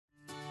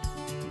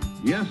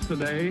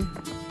Yesterday,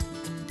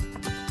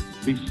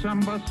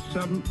 December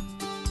 7th,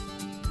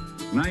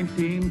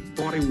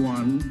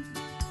 1941,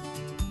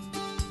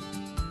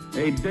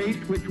 a date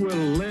which will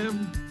live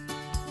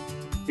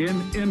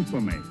in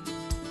infamy.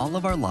 All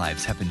of our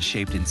lives have been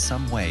shaped in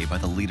some way by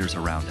the leaders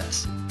around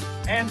us.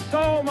 And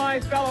so, my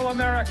fellow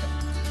Americans,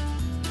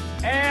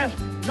 ask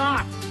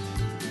not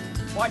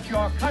what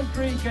your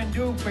country can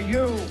do for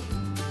you.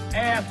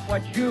 Ask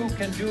what you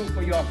can do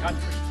for your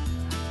country.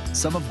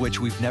 Some of which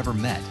we've never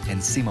met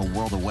and seem a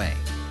world away.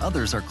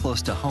 Others are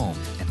close to home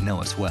and know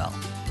us well.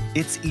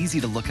 It's easy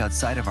to look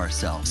outside of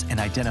ourselves and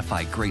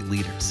identify great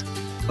leaders.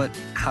 But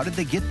how did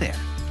they get there?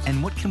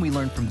 And what can we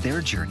learn from their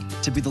journey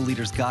to be the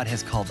leaders God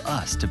has called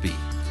us to be?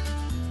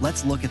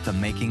 Let's look at the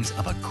makings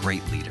of a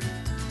great leader.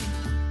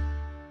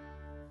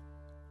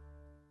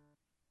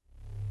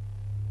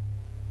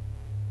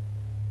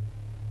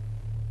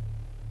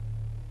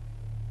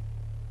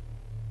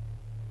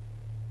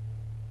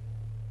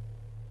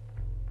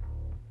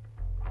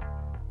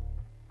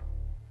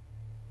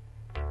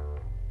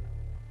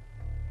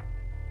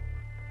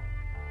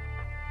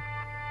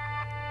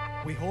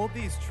 We hold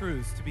these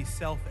truths to be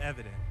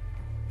self-evident,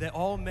 that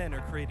all men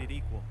are created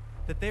equal,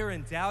 that they are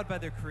endowed by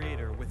their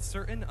Creator with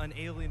certain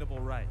unalienable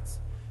rights,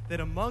 that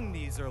among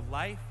these are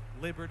life,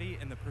 liberty,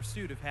 and the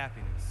pursuit of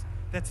happiness,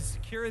 that to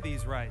secure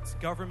these rights,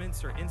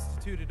 governments are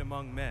instituted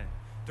among men,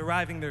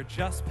 deriving their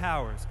just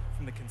powers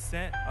from the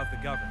consent of the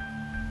governed.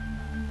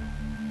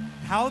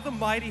 How the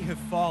mighty have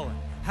fallen,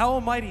 how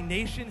a mighty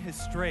nation has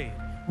strayed.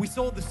 We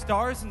sold the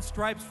stars and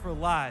stripes for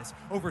lies,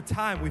 over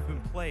time we've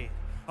been played.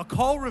 A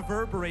call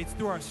reverberates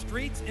through our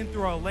streets and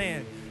through our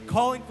land,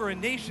 calling for a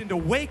nation to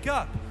wake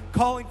up,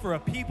 calling for a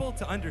people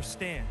to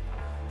understand.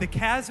 The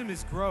chasm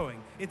is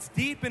growing. It's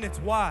deep and it's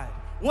wide.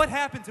 What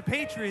happened to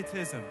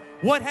patriotism?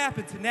 What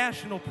happened to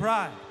national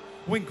pride?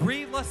 When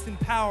greed, lust, and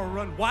power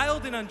run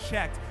wild and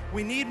unchecked,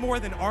 we need more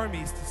than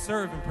armies to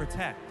serve and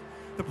protect.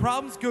 The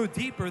problems go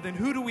deeper than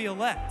who do we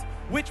elect?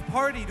 Which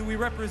party do we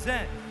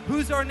represent?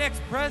 Who's our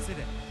next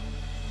president?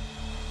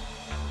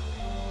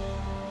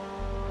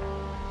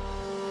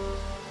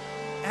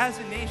 As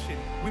a nation,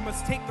 we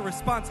must take the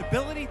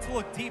responsibility to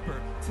look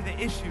deeper to the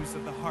issues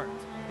of the heart.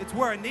 It's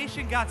where our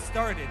nation got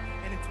started,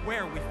 and it's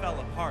where we fell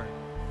apart.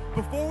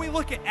 Before we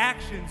look at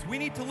actions, we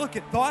need to look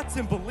at thoughts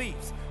and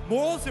beliefs.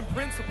 Morals and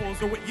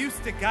principles are what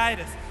used to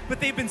guide us,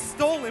 but they've been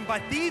stolen by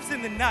thieves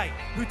in the night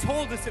who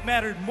told us it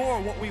mattered more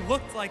what we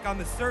looked like on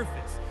the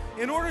surface.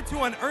 In order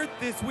to unearth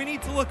this, we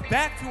need to look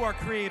back to our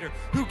Creator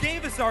who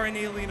gave us our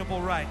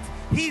inalienable rights.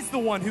 He's the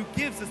one who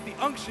gives us the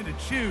unction to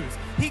choose.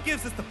 He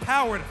gives us the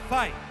power to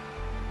fight.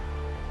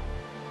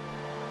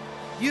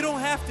 You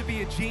don't have to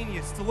be a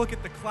genius to look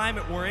at the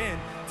climate we're in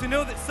to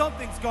know that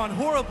something's gone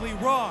horribly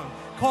wrong.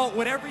 Call it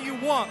whatever you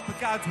want,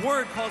 but God's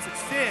word calls it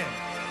sin.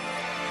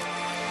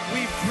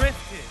 We've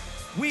drifted.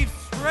 We've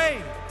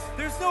strayed.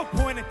 There's no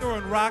point in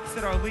throwing rocks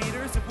at our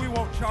leaders if we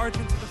won't charge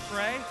into the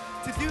fray.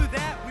 To do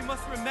that, we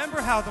must remember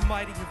how the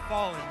mighty have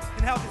fallen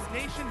and how this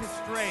nation has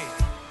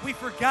strayed. We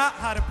forgot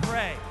how to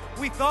pray.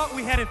 We thought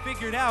we had it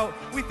figured out.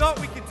 We thought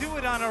we could do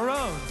it on our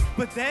own.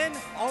 But then,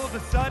 all of a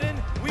sudden,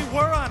 we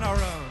were on our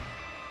own.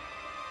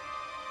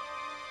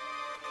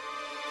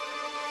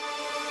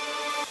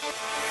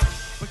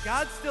 But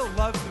God still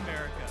loves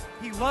America.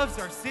 He loves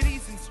our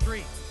cities and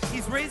streets.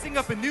 He's raising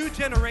up a new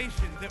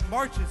generation that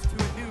marches to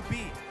a new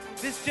beat.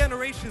 This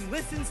generation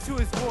listens to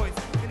his voice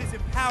and is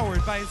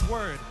empowered by his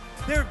word.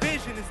 Their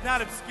vision is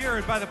not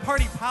obscured by the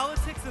party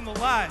politics and the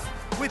lies.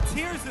 With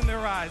tears in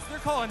their eyes, they're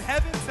calling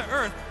heaven to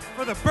earth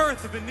for the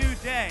birth of a new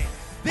day.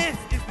 This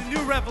is the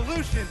new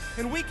revolution,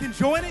 and we can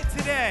join it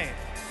today.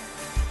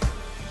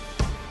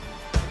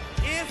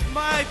 If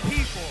my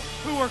people,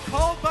 who are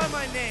called by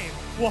my name,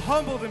 will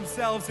humble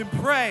themselves and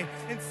pray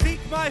and seek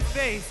my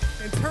face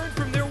and turn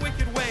from their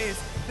wicked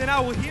ways, then I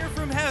will hear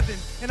from heaven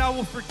and I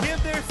will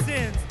forgive their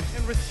sins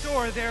and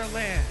restore their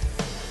land.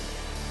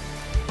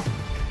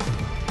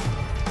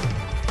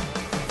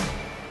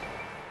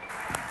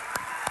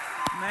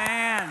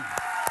 Man.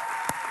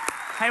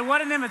 Hey,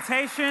 what an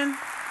invitation.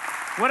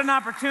 What an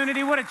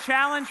opportunity. What a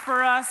challenge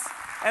for us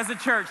as a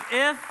church.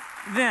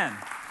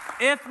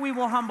 If we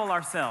will humble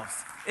ourselves,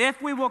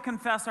 if we will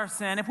confess our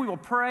sin, if we will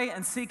pray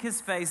and seek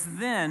his face,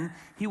 then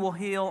he will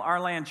heal our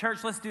land.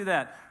 Church, let's do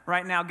that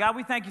right now. God,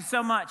 we thank you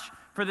so much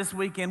for this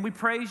weekend. We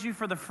praise you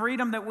for the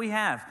freedom that we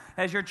have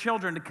as your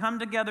children to come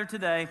together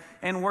today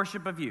and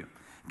worship of you.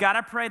 God,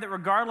 I pray that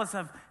regardless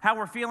of how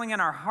we're feeling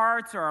in our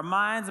hearts or our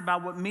minds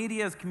about what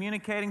media is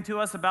communicating to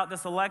us about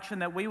this election,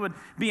 that we would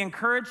be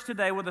encouraged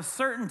today with a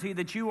certainty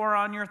that you are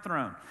on your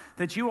throne,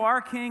 that you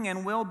are king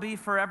and will be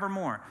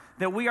forevermore,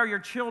 that we are your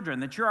children,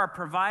 that you're our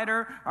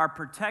provider, our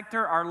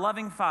protector, our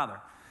loving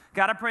Father.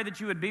 God, I pray that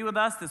you would be with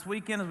us this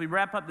weekend as we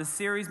wrap up this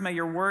series. May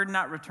your word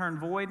not return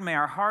void. May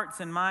our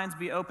hearts and minds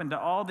be open to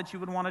all that you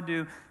would want to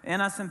do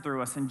in us and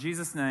through us. In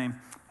Jesus' name,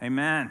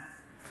 amen.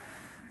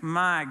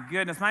 My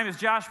goodness. My name is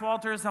Josh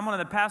Walters. I'm one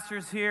of the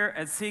pastors here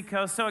at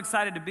Seacoast. So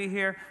excited to be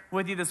here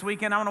with you this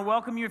weekend. I want to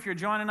welcome you if you're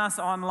joining us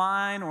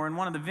online or in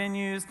one of the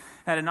venues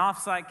at an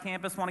offsite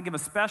campus. I want to give a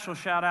special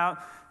shout out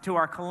to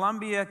our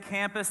Columbia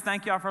campus.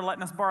 Thank y'all for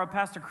letting us borrow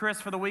Pastor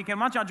Chris for the weekend.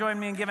 Why don't y'all join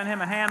me in giving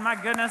him a hand? My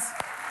goodness.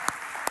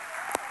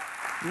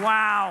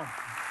 Wow.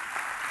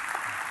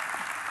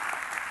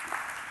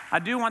 I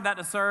do want that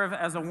to serve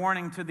as a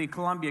warning to the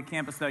Columbia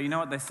campus, though. You know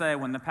what they say,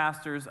 when the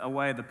pastor's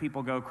away, the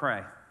people go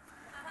cray.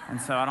 And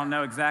so I don't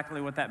know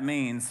exactly what that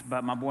means,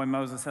 but my boy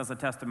Moses has a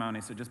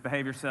testimony, so just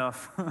behave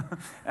yourself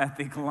at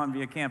the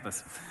Columbia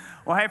campus.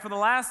 Well, hey, for the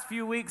last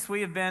few weeks,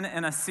 we have been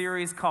in a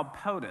series called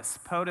POTUS.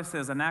 POTUS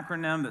is an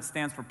acronym that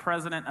stands for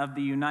President of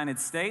the United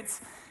States,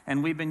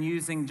 and we've been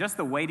using just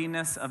the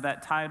weightiness of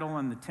that title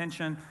and the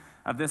tension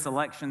of this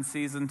election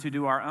season to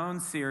do our own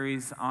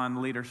series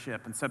on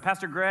leadership. And so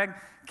Pastor Greg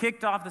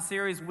kicked off the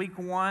series week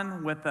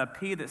 1 with a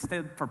P that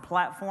stood for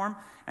platform,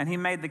 and he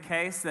made the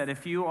case that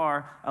if you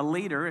are a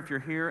leader, if you're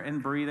here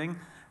and breathing,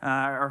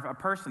 or a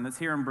person that's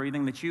here and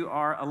breathing, that you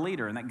are a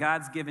leader and that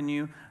God's given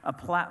you a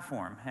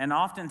platform. And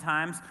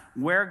oftentimes,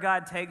 where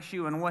God takes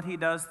you and what he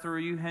does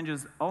through you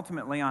hinges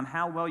ultimately on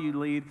how well you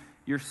lead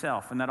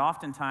yourself. And that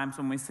oftentimes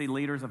when we see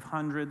leaders of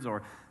hundreds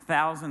or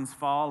thousands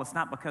fall, it's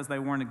not because they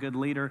weren't a good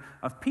leader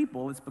of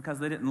people, it's because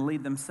they didn't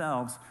lead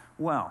themselves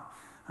well.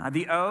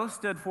 The O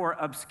stood for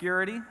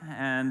obscurity,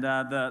 and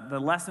the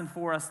lesson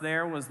for us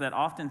there was that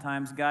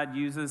oftentimes God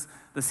uses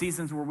the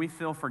seasons where we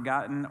feel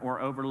forgotten or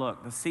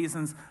overlooked, the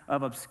seasons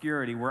of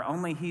obscurity, where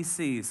only he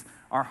sees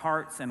our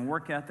hearts and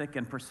work ethic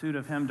and pursuit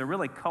of him to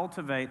really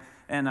cultivate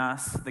in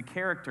us the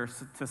character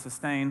to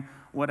sustain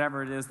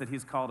whatever it is that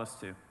he's called us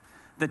to.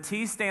 The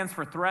T stands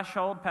for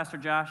threshold. Pastor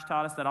Josh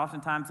taught us that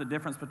oftentimes the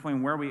difference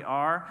between where we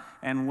are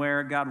and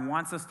where God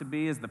wants us to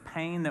be is the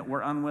pain that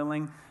we're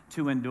unwilling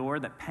to endure.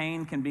 That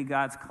pain can be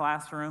God's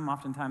classroom.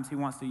 Oftentimes he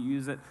wants to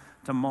use it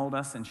to mold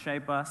us and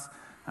shape us.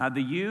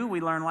 The U,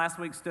 we learned last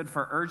week, stood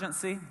for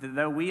urgency. That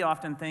though we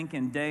often think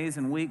in days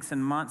and weeks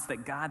and months,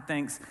 that God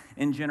thinks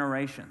in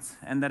generations.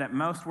 And that at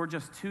most we're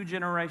just 2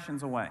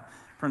 generations away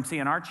from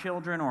seeing our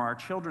children or our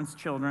children's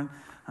children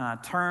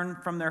turn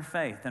from their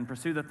faith and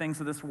pursue the things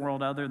of this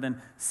world other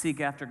than seek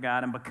after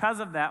God. And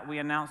because of that, we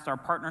announced our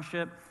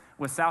partnership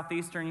with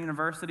Southeastern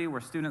University,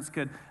 where students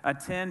could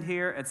attend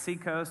here at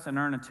Seacoast and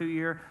earn a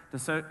 2-year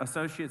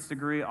associate's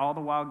degree, all the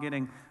while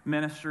getting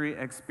ministry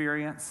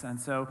experience. And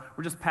so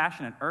we're just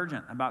passionate,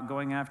 urgent about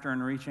going after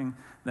and reaching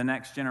the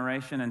next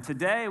generation. And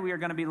today we are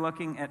going to be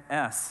looking at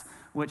S,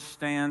 which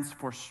stands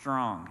for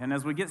strong. And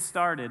as we get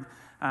started,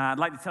 I'd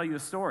like to tell you a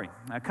story.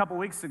 A couple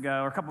months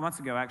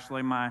ago,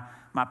 actually, my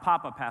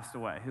papa passed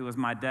away, who was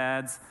my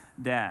dad's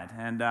dad.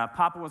 And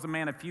Papa was a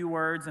man of few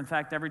words. In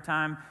fact, every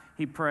time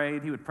he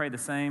prayed, he would pray the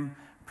same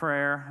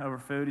prayer over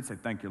food. He'd say,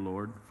 "Thank you,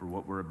 Lord, for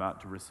what we're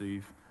about to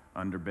receive.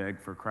 Underbeg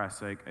for Christ's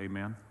sake,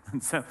 amen."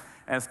 And so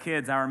as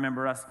kids, I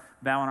remember us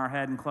bowing our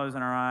head and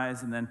closing our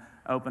eyes and then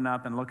open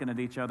up and looking at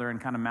each other and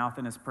kind of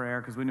mouthing his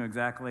prayer because we knew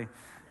exactly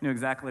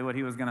what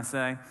he was going to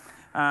say.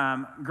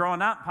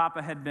 Growing up,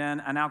 Papa had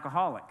been an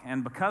alcoholic,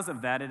 and because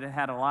of that, it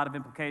had a lot of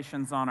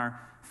implications on our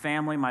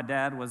family. My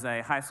dad was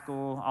a high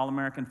school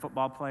All-American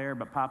football player,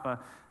 but Papa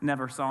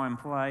never saw him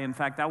play. In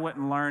fact, I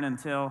wouldn't learn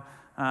until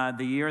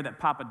the year that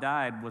Papa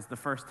died was the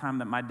first time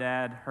that my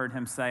dad heard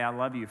him say, "I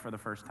love you," for the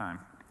first time.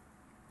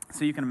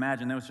 So you can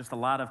imagine there was just a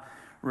lot of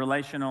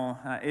relational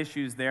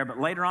issues there. But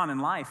later on in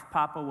life,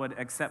 Papa would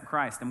accept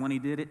Christ, and when he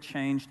did, it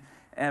changed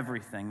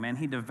everything. Man,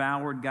 he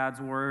devoured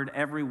God's word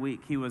every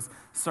week. He was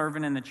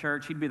serving in the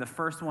church. He'd be the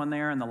first one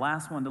there and the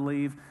last one to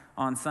leave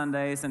on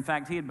Sundays. In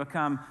fact, he had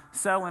become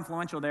so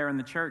influential there in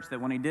the church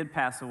that when he did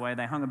pass away,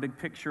 they hung a big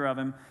picture of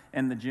him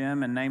in the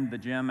gym and named the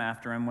gym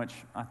after him, which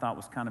I thought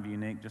was kind of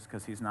unique just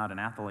because he's not an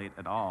athlete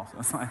at all. So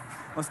it's like,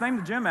 let's name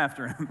the gym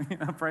after him.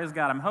 Praise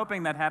God. I'm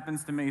hoping that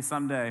happens to me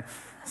someday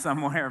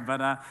somewhere.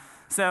 But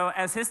so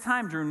as his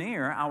time drew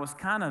near, I was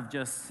kind of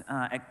just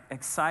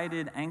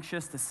excited,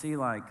 anxious to see,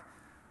 like,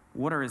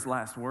 what are his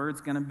last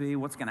words going to be?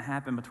 What's going to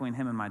happen between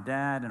him and my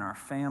dad and our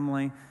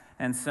family?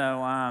 And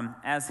so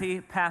as he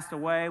passed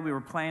away, we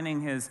were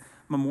planning his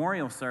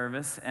memorial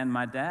service, and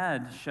my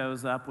dad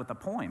shows up with a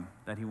poem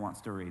that he wants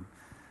to read.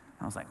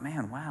 I was like,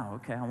 man, wow,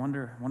 okay, I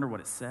wonder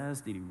what it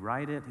says. Did he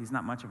write it? He's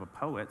not much of a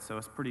poet, so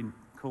it's pretty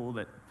cool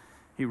that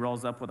he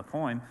rolls up with a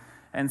poem.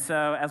 And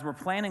so as we're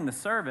planning the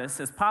service,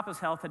 as Papa's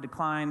health had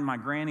declined, my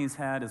granny's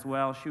had as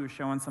well. She was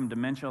showing some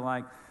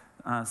dementia-like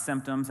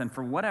symptoms, and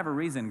for whatever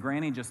reason,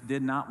 Granny just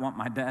did not want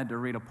my dad to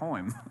read a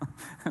poem.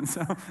 And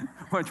so,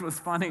 which was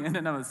funny in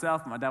and of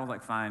itself. My dad was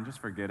like, "Fine, just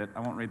forget it. I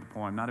won't read the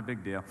poem. Not a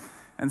big deal."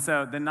 And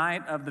so the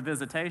night of the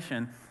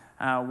visitation,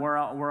 we're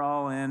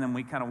all in, and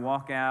we kind of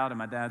walk out, and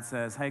my dad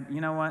says, "Hey,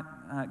 you know what,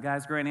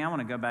 guys, Granny, I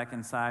want to go back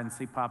inside and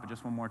see Papa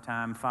just one more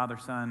time,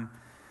 father-son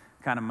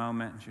kind of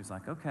moment." And she was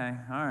like, "Okay,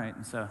 all right."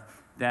 And so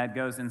Dad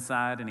goes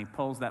inside, and he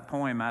pulls that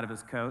poem out of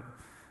his coat.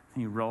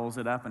 He rolls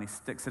it up, and he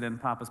sticks it in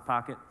Papa's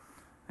pocket.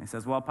 He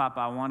says, well, Papa,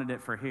 I wanted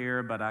it for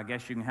here, but I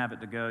guess you can have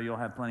it to go. You'll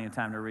have plenty of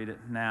time to read it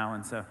now.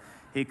 And so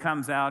he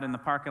comes out in the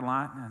parking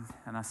lot,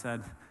 and I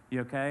said,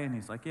 you okay? And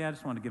he's like, yeah, I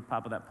just wanted to give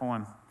Papa that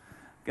poem.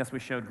 Guess we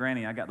showed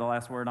Granny. I got the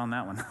last word on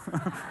that one.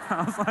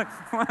 I was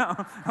like,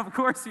 well, of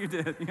course you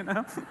did, you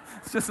know?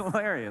 It's just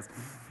hilarious.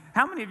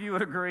 How many of you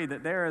would agree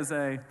that there is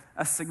a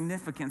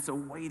significance, a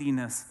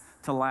weightiness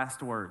to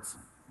last words?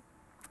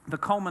 The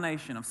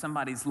culmination of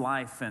somebody's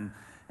life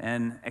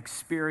and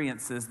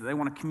experiences that they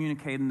want to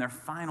communicate in their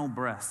final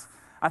breaths.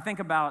 I think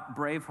about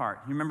Braveheart.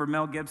 You remember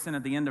Mel Gibson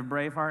at the end of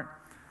Braveheart?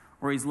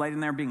 Where he's laying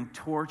there being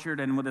tortured,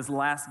 and with his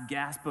last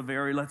gasp of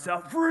air, he lets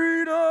out,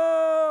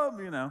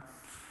 freedom, you know.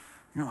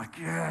 You're like,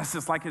 yes,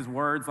 it's like his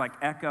words like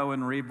echo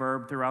and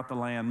reverb throughout the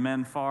land.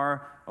 Men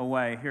far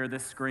away hear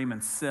this scream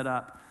and sit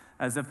up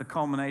as if the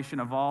culmination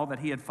of all that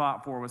he had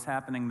fought for was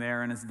happening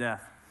there in his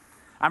death.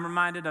 I'm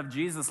reminded of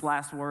Jesus'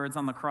 last words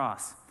on the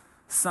cross.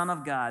 Son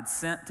of God,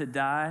 sent to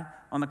die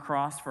on the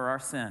cross for our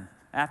sin,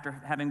 after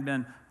having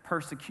been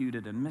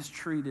persecuted and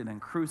mistreated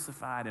and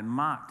crucified and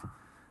mocked,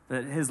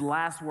 that his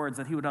last words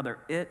that he would utter,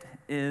 it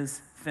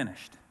is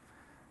finished,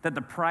 that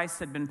the price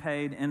had been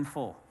paid in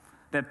full,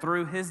 that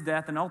through his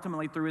death and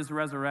ultimately through his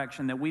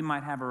resurrection, that we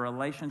might have a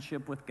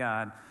relationship with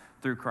God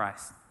through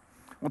Christ.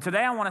 Well,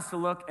 today I want us to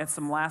look at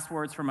some last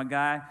words from a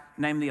guy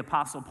named the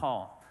Apostle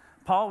Paul.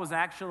 Paul was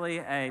actually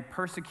a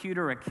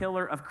persecutor, a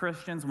killer of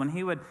Christians. When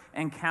he would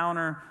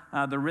encounter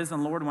the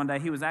risen Lord one day,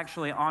 he was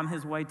actually on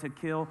his way to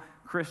kill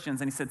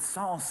Christians. And he said,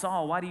 Saul,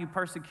 Saul, why do you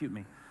persecute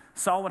me?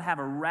 Saul would have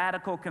a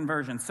radical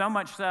conversion, so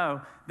much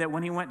so that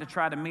when he went to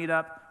try to meet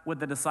up with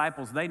the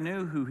disciples, they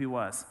knew who he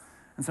was.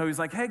 And so he's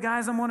like, hey,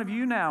 guys, I'm one of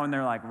you now. And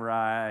they're like,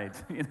 right,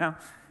 you know,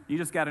 you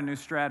just got a new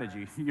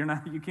strategy.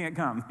 You can't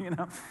come, you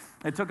know.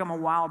 It took him a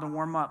while to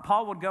warm up.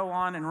 Paul would go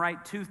on and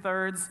write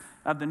 2/3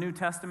 of the New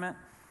Testament.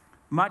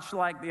 Much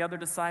like the other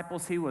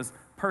disciples, he was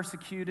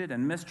persecuted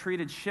and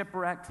mistreated,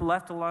 shipwrecked,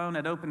 left alone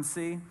at open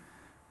sea.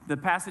 The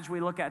passage we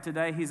look at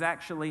today, he's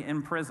actually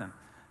in prison.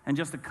 And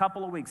just a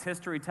couple of weeks,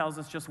 history tells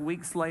us just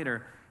weeks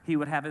later, he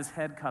would have his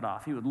head cut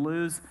off. He would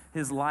lose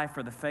his life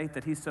for the faith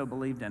that he so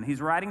believed in.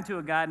 He's writing to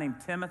a guy named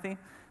Timothy.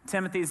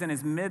 Timothy's in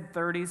his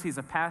mid-30s. He's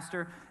a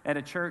pastor at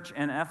a church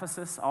in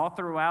Ephesus. All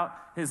throughout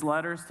his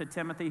letters to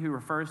Timothy, he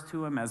refers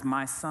to him as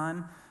my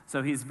son.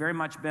 So he's very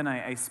much been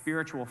a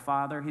spiritual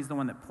father. He's the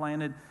one that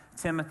planted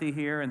Timothy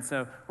here. And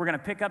so we're going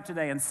to pick up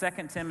today in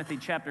 2 Timothy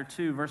chapter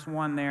 2, verse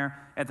 1 there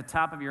at the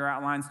top of your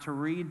outlines to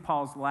read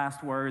Paul's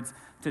last words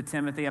to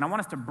Timothy. And I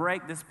want us to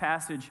break this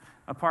passage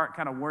apart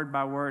kind of word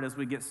by word as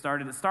we get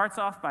started. It starts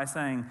off by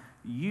saying,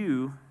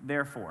 you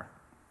therefore.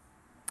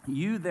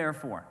 You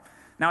therefore.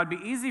 Now,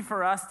 it'd be easy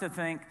for us to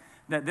think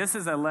that this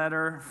is a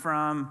letter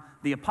from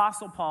the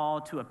Apostle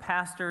Paul to a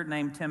pastor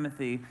named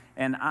Timothy,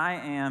 and I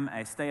am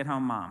a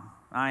stay-at-home mom.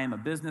 I am a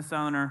business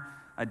owner,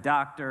 a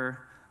doctor,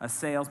 a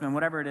salesman,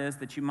 whatever it is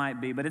that you might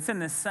be. But it's in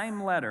this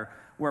same letter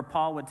where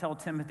Paul would tell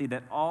Timothy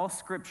that all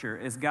Scripture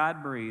is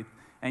God-breathed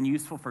and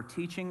useful for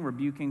teaching,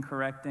 rebuking,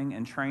 correcting,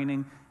 and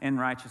training in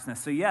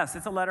righteousness. So yes,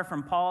 it's a letter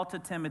from Paul to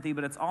Timothy,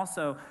 but it's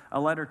also a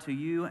letter to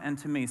you and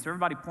to me. So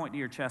everybody point to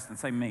your chest and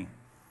say, me.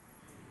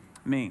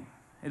 Me.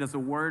 It is a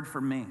word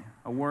for me,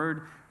 a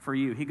word for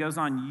you. He goes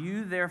on,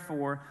 you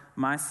therefore,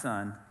 my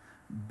son,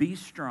 be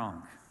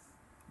strong.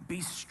 Be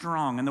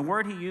strong. And the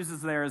word he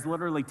uses there is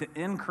literally to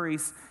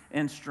increase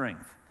in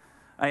strength.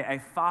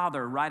 A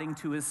father writing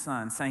to his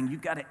son saying,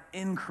 you've got to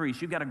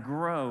increase, you've got to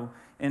grow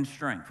in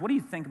strength. What do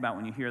you think about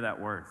when you hear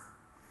that word?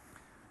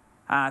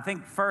 I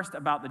think first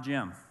about the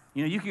gym.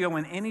 You know, you could go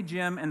in any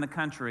gym in the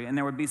country and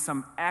there would be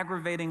some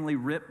aggravatingly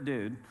ripped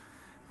dude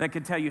that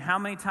could tell you how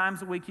many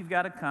times a week you've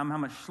got to come, how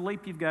much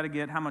sleep you've got to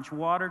get, how much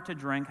water to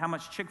drink, how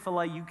much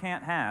Chick-fil-A you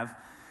can't have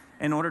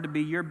in order to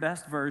be your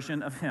best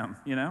version of him,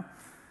 you know?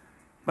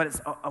 But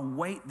it's a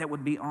weight that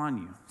would be on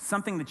you,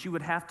 something that you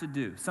would have to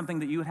do, something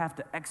that you would have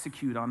to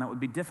execute on that would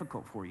be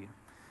difficult for you.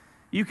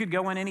 You could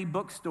go in any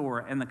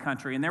bookstore in the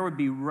country, and there would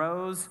be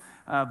rows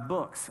of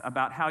books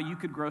about how you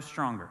could grow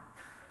stronger.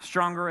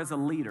 Stronger as a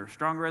leader,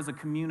 stronger as a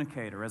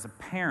communicator, as a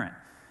parent,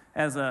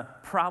 as a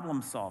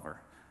problem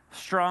solver.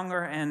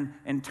 Stronger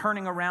in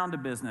turning around a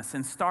business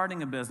and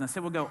starting a business.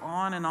 It would go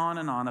on and on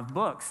and on of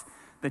books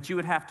that you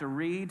would have to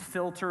read,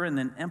 filter, and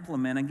then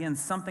implement. Again,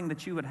 something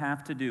that you would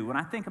have to do. When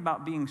I think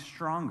about being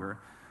stronger,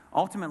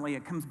 ultimately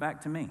it comes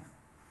back to me.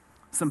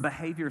 Some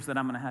behaviors that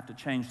I'm going to have to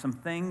change, some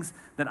things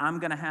that I'm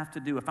going to have to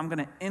do if I'm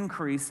going to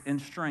increase in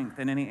strength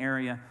in any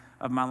area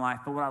of my life.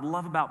 But what I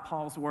love about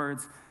Paul's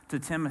words to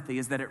Timothy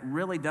is that it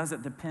really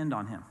doesn't depend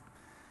on him.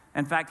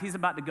 In fact, he's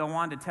about to go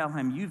on to tell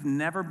him, you've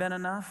never been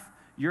enough,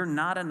 you're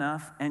not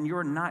enough, and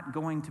you're not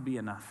going to be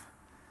enough.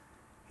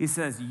 He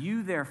says,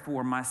 you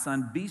therefore, my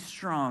son, be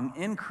strong,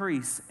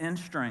 increase in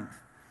strength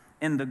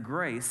in the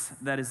grace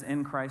that is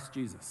in Christ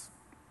Jesus.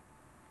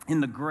 In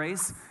the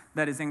grace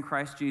that is in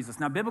Christ Jesus.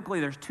 Now,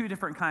 biblically, there's two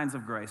different kinds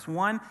of grace.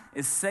 One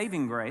is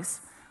saving grace,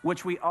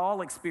 which we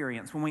all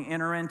experience when we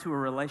enter into a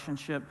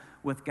relationship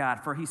with God.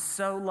 For he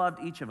so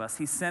loved each of us,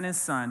 he sent his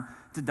son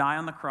to die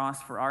on the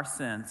cross for our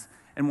sins.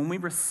 And when we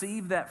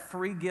receive that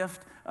free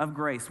gift of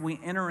grace, we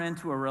enter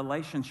into a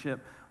relationship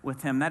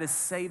with him. That is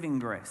saving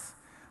grace.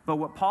 But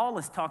what Paul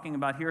is talking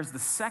about here is the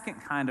second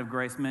kind of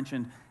grace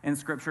mentioned in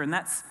Scripture, and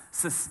that's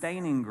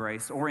sustaining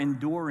grace or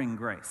enduring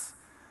grace.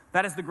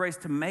 That is the grace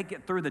to make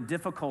it through the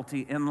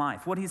difficulty in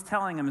life. What he's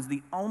telling him is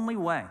the only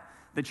way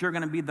that you're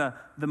going to be the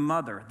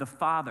mother, the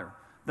father,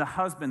 the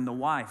husband, the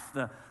wife,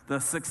 the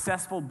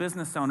successful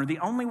business owner, the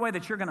only way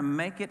that you're going to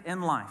make it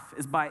in life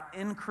is by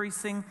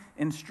increasing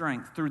in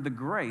strength through the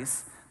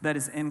grace that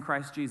is in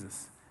Christ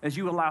Jesus, as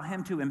you allow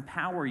him to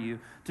empower you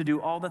to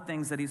do all the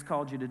things that he's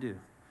called you to do.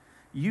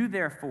 You,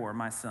 therefore,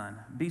 my son,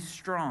 be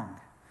strong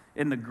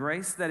in the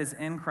grace that is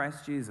in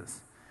Christ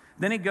Jesus.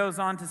 Then he goes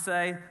on to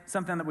say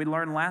something that we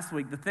learned last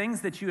week. The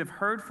things that you have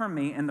heard from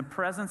me in the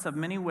presence of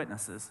many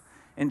witnesses,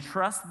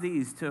 entrust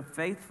these to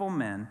faithful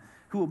men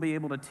who will be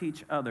able to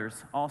teach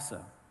others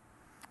also.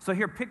 So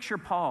here, picture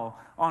Paul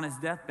on his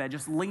deathbed,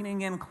 just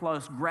leaning in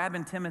close,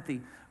 grabbing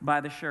Timothy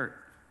by the shirt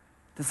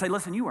to say,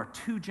 listen, you are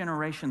 2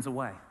 generations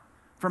away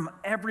from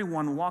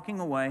everyone walking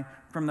away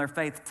from their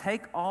faith.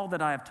 Take all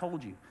that I have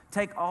told you.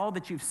 Take all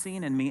that you've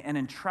seen in me and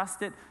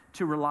entrust it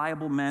to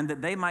reliable men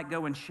that they might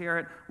go and share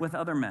it with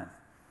other men.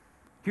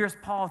 Here's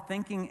Paul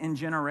thinking in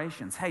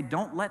generations. Hey,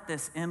 don't let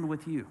this end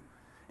with you.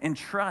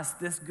 Entrust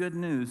this good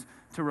news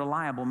to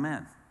reliable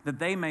men that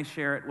they may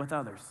share it with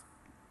others.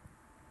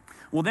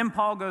 Well, then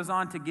Paul goes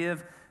on to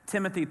give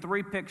Timothy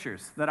 3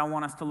 pictures that I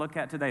want us to look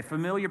at today.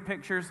 Familiar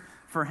pictures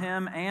for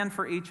him and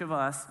for each of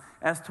us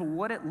as to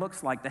what it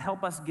looks like to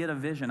help us get a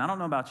vision. I don't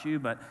know about you,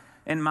 but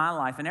in my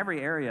life, in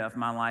every area of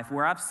my life,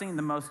 where I've seen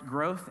the most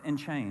growth and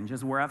change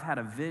is where I've had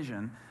a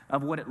vision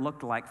of what it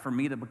looked like for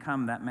me to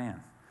become that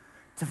man.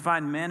 To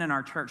find men in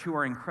our church who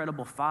are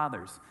incredible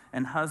fathers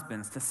and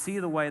husbands, to see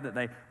the way that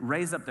they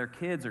raise up their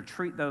kids or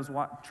treat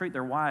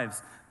their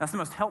wives. That's the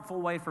most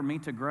helpful way for me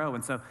to grow.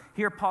 And so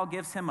here Paul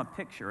gives him a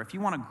picture. If you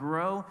want to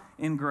grow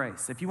in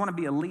grace, if you want to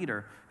be a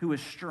leader who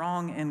is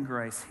strong in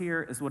grace,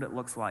 here is what it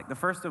looks like. The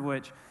first of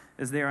which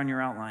is there on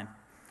your outline.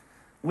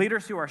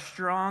 Leaders who are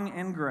strong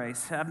in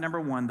grace have,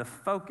 number 1, the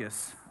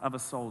focus of a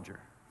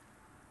soldier.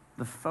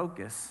 The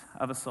focus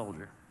of a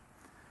soldier.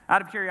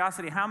 Out of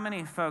curiosity, how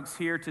many folks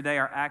here today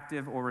are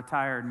active or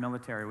retired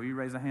military? Will you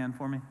raise a hand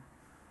for me?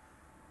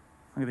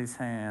 Look at these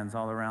hands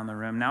all around the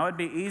room. Now, it'd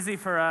be easy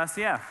for us,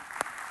 yeah.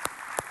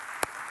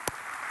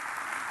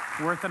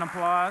 Worth an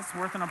applause,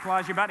 worth an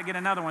applause. You're about to get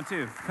another one,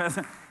 too, because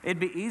it'd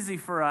be easy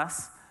for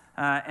us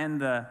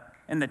and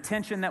the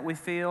tension that we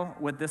feel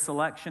with this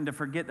election to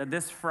forget that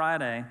this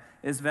Friday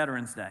is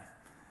Veterans Day.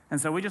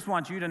 And so we just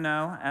want you to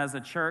know, as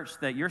a church,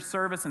 that your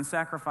service and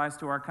sacrifice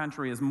to our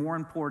country is more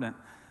important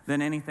than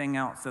anything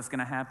else that's going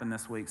to happen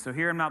this week. So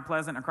here in Mount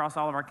Pleasant, across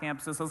all of our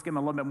campuses, let's give them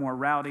a little bit more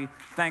rowdy,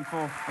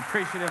 thankful,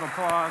 appreciative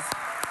applause.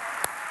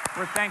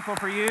 We're thankful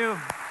for you.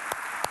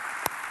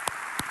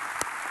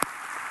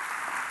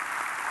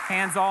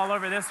 Hands all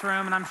over this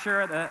room, and I'm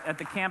sure at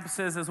the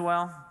campuses as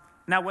well.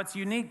 Now, what's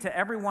unique to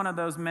every one of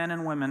those men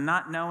and women,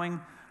 not knowing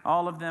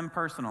all of them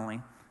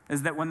personally,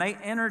 is that when they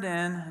entered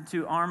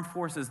into armed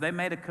forces, they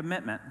made a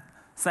commitment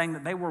saying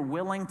that they were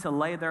willing to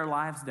lay their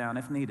lives down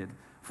if needed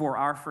for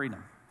our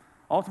freedom.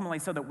 Ultimately,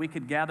 so that we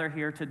could gather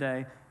here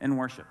today and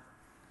worship.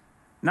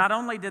 Not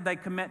only did they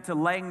commit to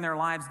laying their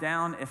lives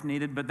down if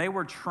needed, but they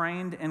were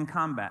trained in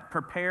combat,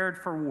 prepared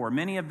for war.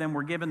 Many of them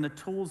were given the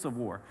tools of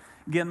war,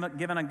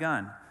 given a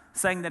gun,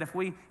 saying that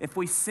if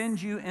we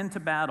send you into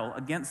battle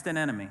against an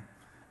enemy,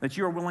 that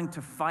you are willing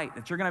to fight,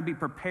 that you're going to be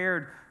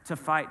prepared to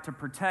fight to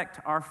protect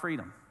our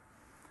freedom.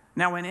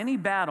 Now, in any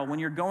battle, when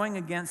you're going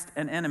against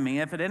an enemy,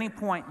 if at any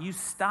point you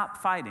stop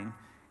fighting,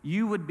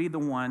 you would be the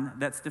one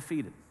that's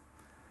defeated.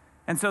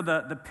 And so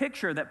the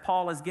picture that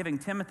Paul is giving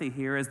Timothy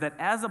here is that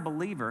as a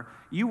believer,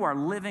 you are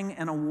living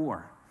in a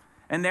war.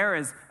 And there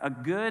is a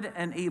good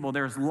and evil.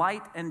 There's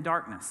light and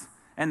darkness.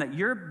 And that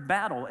your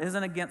battle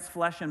isn't against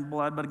flesh and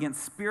blood, but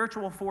against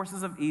spiritual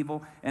forces of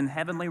evil in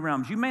heavenly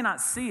realms. You may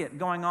not see it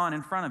going on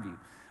in front of you,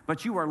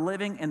 but you are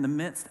living in the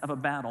midst of a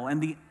battle.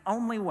 And the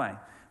only way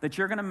that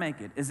you're going to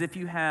make it is if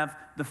you have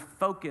the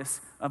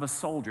focus of a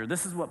soldier.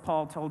 This is what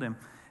Paul told him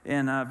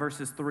in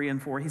verses 3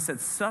 and 4. He said,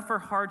 "Suffer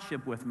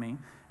hardship with me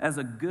as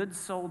a good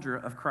soldier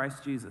of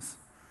Christ Jesus.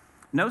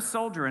 No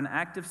soldier in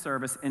active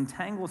service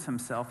entangles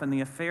himself in the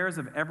affairs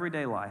of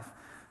everyday life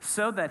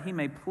so that he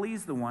may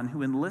please the one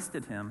who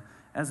enlisted him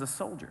as a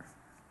soldier."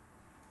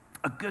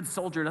 A good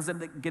soldier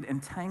doesn't get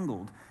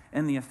entangled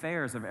in the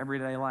affairs of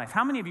everyday life.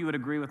 How many of you would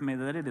agree with me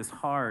that it is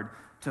hard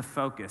to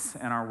focus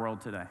in our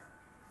world today?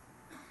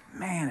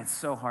 Man, it's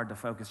so hard to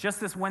focus. Just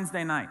this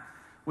Wednesday night,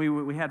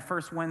 we had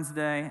First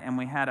Wednesday, and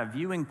we had a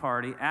viewing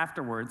party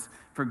afterwards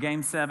for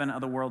Game 7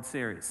 of the World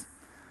Series.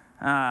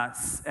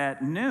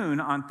 At noon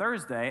on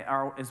Thursday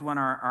is when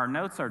our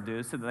notes are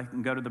due so that they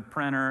can go to the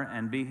printer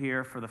and be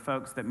here for the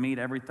folks that meet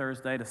every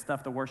Thursday to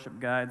stuff the worship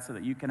guide so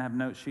that you can have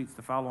note sheets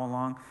to follow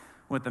along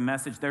with the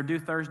message. They're due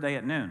Thursday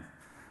at noon.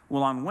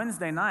 Well, on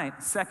Wednesday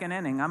night, second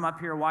inning, I'm up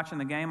here watching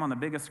the game on the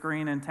biggest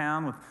screen in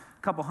town with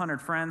a couple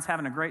hundred friends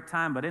having a great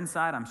time, but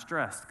inside I'm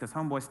stressed because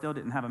homeboy still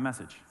didn't have a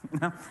message.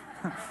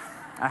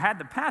 I had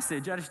the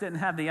passage, I just didn't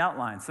have the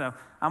outline. So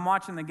I'm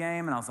watching the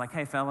game, and I was like,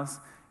 hey, fellas,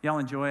 y'all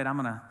enjoy it. I'm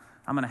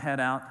gonna head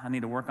out. I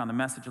need to work on the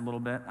message a little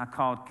bit. I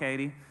called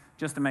Katie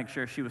just to make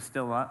sure she was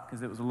still up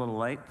because it was a little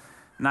late.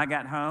 And I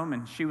got home,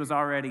 and she was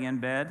already in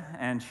bed,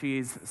 and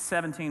she's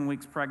 17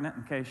 weeks pregnant,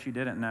 in case you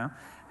didn't know,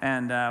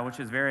 and which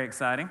is very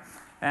exciting.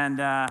 And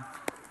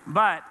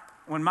but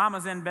when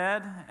mama's in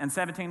bed and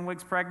 17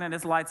 weeks pregnant,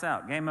 it's lights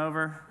out. Game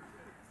over.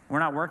 We're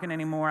not working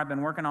anymore. I've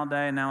been working all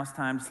day, and now it's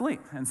time to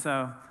sleep. And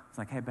so it's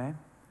like, hey, babe,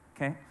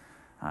 okay,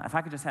 if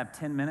I could just have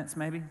 10 minutes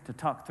maybe to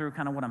talk through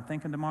kind of what I'm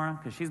thinking tomorrow,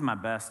 because she's my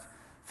best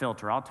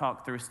filter. I'll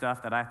talk through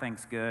stuff that I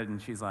think's good,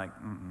 and she's like,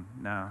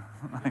 no,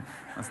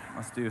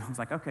 let's do. I was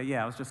like, okay,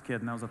 yeah, I was just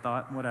kidding. That was a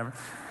thought, whatever.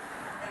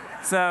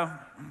 So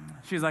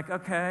she's like,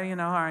 okay, all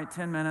right,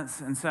 10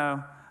 minutes. And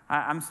so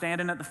I'm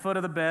standing at the foot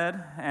of the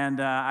bed, and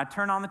I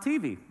turn on the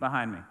TV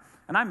behind me.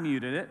 And I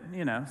muted it,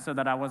 so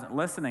that I wasn't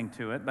listening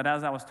to it. But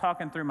as I was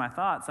talking through my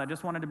thoughts, I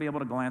just wanted to be able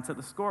to glance at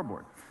the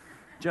scoreboard,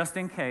 just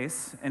in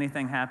case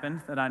anything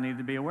happened that I needed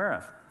to be aware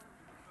of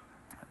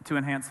to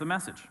enhance the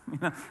message.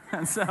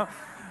 And so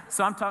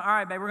I'm talking, all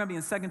right, babe, we're going to be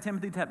in 2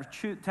 Timothy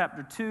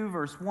chapter 2,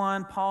 verse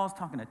 1. Paul's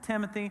talking to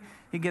Timothy.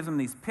 He gives him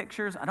these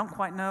pictures. I don't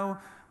quite know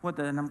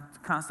and I'm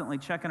constantly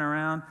checking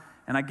around.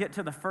 And I get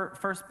to the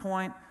first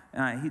point.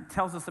 He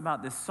tells us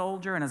about this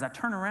soldier. And as I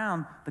turn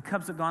around, the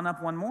Cubs have gone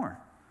up one more.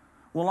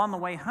 Well, on the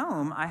way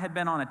home, I had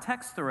been on a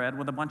text thread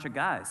with a bunch of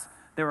guys.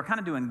 They were kind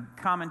of doing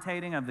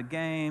commentating of the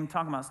game,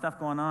 talking about stuff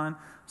going on.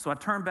 So I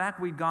turned back.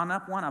 We'd gone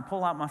up one. I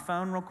pull out my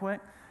phone real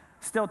quick.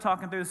 Still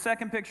talking through. The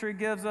second picture he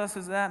gives us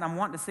is that. And I'm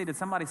wanting to see, did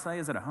somebody say,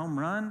 is it a home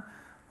run?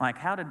 Like,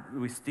 how did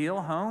we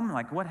steal home?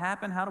 Like, what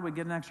happened? How did we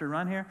get an extra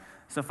run here?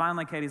 So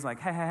finally, Katie's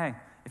like, hey,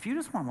 if you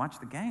just want to watch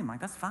the game,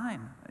 like, that's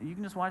fine. You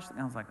can just watch it.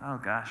 And I was like, oh,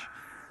 gosh,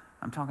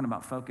 I'm talking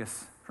about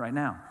focus right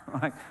now.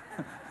 Like,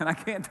 and I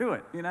can't do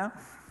it,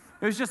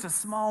 It was just a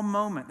small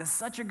moment. That's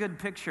such a good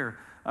picture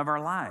of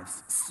our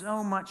lives.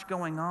 So much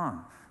going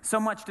on. So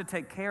much to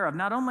take care of,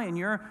 not only in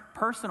your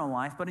personal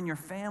life, but in your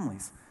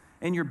families,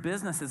 in your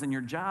businesses, in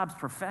your jobs,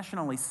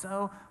 professionally.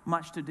 So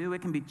much to do.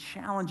 It can be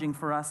challenging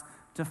for us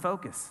to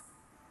focus.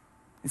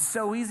 It's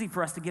so easy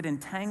for us to get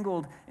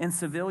entangled in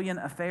civilian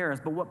affairs.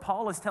 But what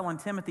Paul is telling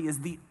Timothy is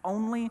the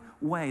only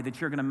way that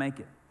you're going to make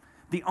it.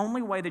 The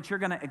only way that you're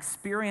going to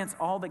experience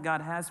all that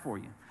God has for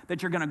you,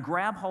 that you're going to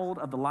grab hold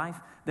of the life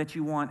that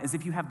you want, is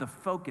if you have the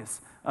focus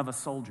of a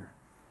soldier.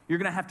 You're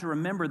going to have to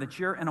remember that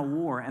you're in a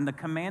war, and the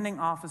commanding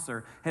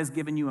officer has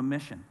given you a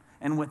mission.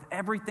 And with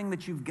everything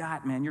that you've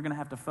got, man, you're going to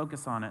have to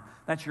focus on it.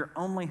 That's your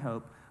only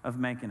hope of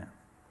making it.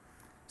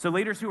 So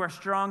leaders who are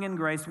strong in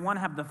grace, one,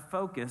 have the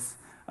focus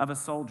of a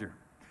soldier.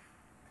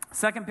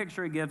 Second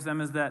picture he gives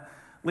them is that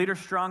leaders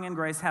strong in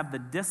grace have the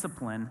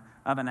discipline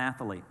of an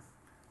athlete.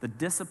 The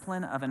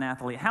discipline of an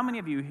athlete. How many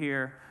of you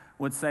here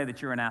would say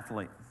that you're an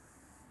athlete?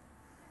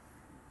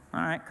 All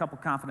right, a couple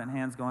confident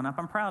hands going up.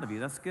 I'm proud of you.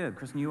 That's good.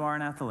 Kristen, you are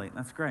an athlete.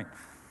 That's great.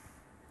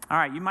 All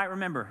right, you might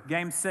remember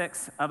Game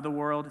 6 of the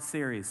World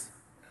Series.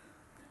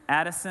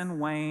 Addison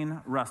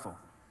Wayne Russell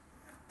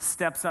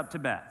steps up to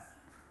bat.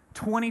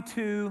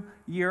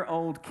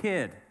 22-year-old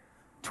kid,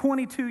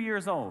 22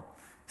 years old,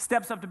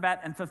 steps up to bat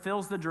and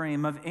fulfills the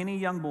dream of any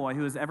young boy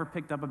who has ever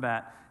picked up a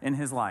bat in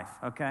his life,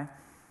 okay?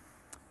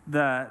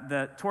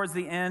 Towards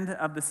the end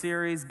of the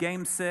series,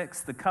 Game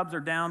 6, the Cubs are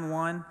down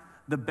 1,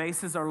 the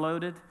bases are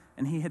loaded,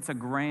 and he hits a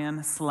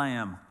grand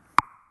slam.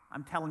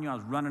 I'm telling you, I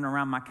was running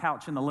around my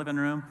couch in the living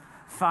room,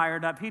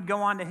 fired up. He'd go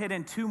on to hit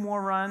in 2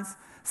 more runs,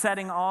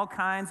 setting all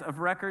kinds of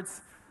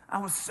records. I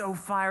was so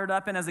fired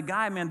up, and as a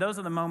guy, man, those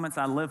are the moments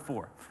I live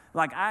for.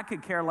 Like, I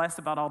could care less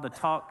about all the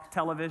talk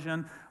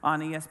television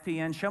on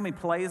ESPN. Show me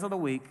plays of the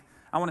week.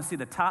 I want to see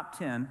the top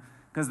 10,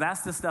 because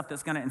that's the stuff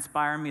that's going to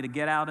inspire me to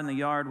get out in the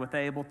yard with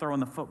Abel throwing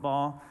the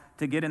football,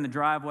 to get in the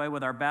driveway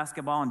with our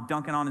basketball and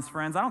dunking on his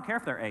friends. I don't care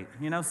if they're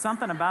 8.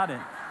 Something about it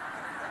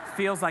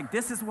feels like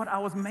this is what I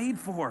was made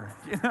for,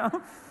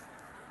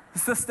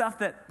 It's the stuff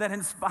that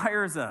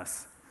inspires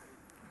us.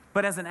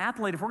 But as an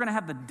athlete, if we're going to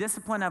have the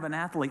discipline of an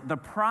athlete, the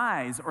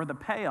prize or the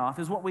payoff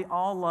is what we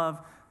all love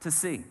to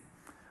see.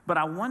 But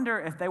I wonder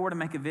if they were to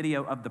make a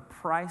video of the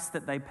price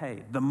that they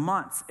paid, the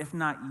months, if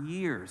not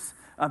years,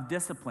 of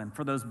discipline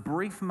for those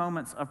brief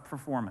moments of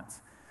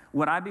performance.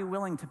 Would I be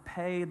willing to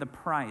pay the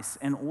price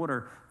in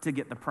order to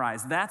get the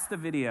prize? That's the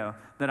video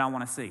that I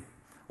want to see.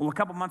 Well, a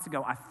couple months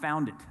ago, I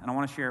found it, and I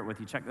want to share it with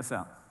you. Check this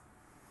out.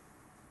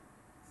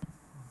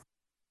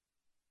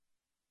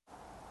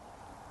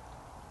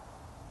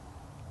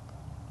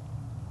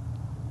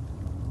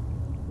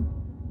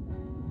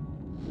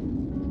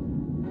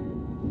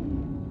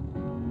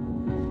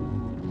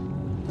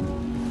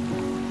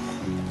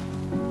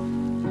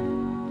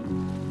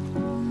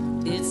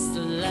 It's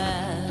the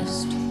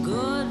last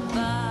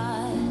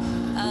goodbye,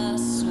 I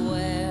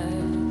swear.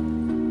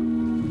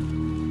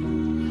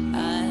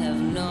 I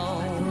have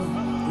no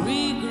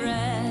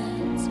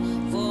regrets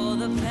for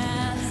the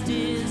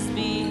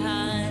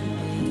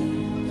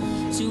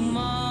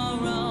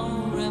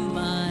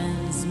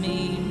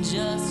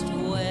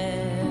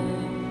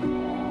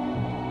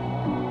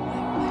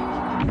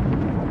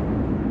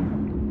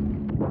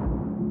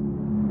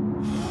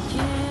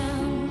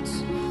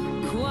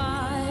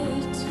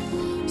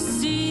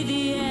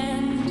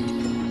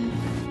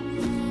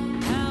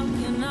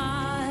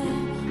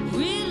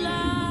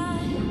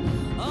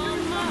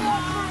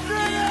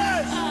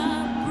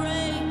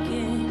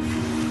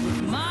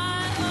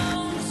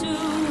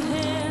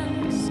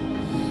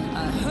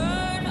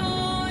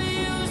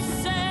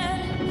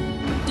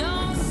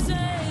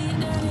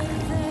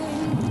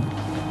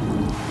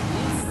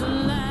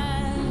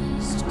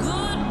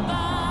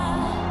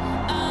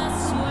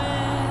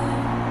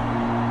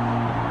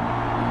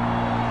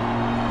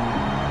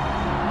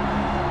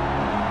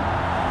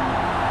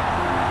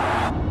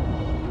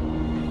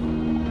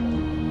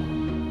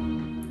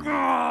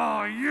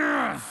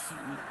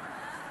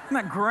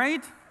Isn't that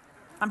great?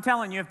 I'm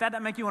telling you, if that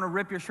doesn't make you want to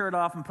rip your shirt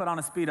off and put on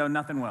a Speedo,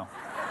 nothing will.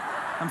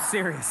 I'm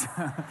serious.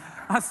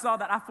 I saw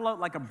that. I float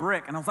like a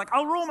brick, and I was like,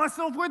 I'll roll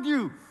myself with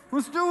you.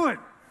 Let's do it.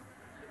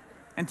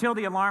 Until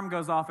the alarm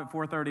goes off at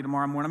 4:30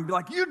 tomorrow morning, I'm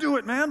going to be like, you do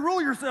it, man.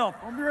 Roll yourself.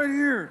 I'll be right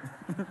here.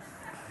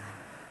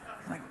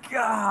 My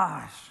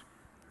gosh.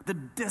 The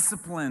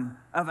discipline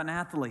of an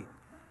athlete.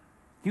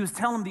 He was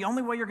telling them the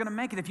only way you're going to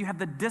make it if you have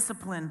the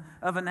discipline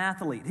of an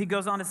athlete. He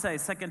goes on to say,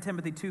 2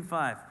 Timothy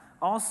 2:5,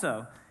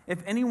 also, if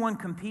anyone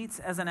competes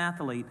as an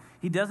athlete,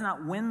 he does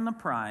not win the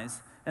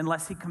prize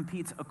unless he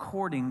competes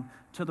according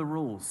to the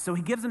rules. So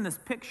he gives them this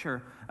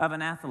picture of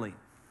an athlete.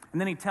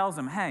 And then he tells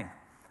them, hey,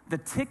 the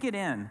ticket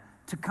in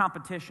to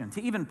competition,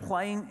 to even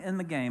playing in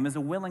the game, is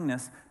a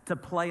willingness to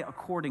play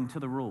according to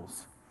the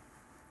rules.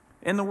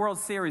 In the World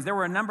Series, there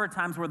were a number of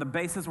times where the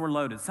bases were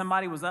loaded.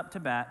 Somebody was up to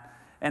bat,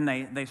 and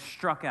they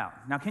struck out.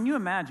 Now, can you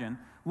imagine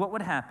what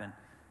would happen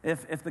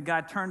if the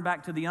guy turned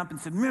back to the ump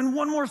and said, man,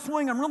 one more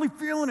swing, I'm really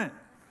feeling it.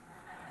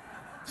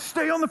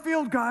 Stay on the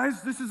field,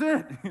 guys, this is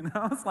it.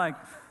 It's like,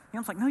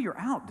 no, you're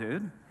out,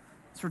 dude.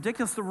 It's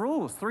ridiculous, the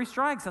rules. 3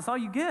 strikes, that's all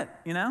you get,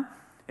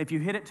 If you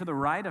hit it to the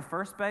right of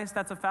first base,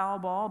 that's a foul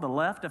ball. The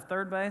left of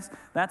third base,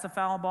 that's a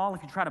foul ball.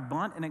 If you try to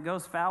bunt and it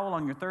goes foul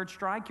on your 3rd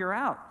strike, you're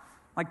out.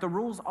 Like, the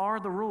rules are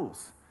the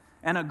rules.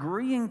 And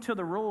agreeing to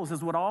the rules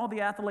is what all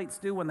the athletes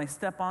do when they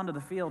step onto the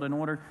field in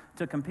order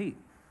to compete.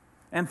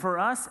 And for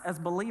us as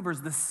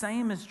believers, the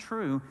same is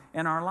true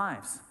in our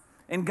lives.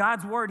 In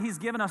God's Word, He's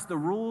given us the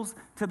rules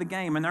to the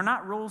game. And they're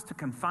not rules to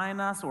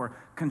confine us or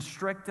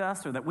constrict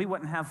us or that we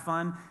wouldn't have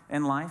fun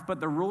in life, but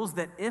the rules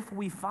that if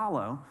we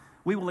follow,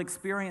 we will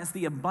experience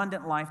the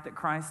abundant life that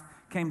Christ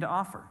came to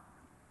offer.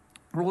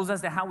 Rules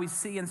as to how we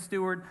see and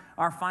steward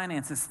our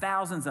finances.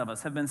 Thousands of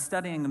us have been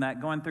studying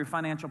that, going through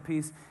Financial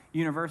Peace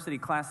University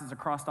classes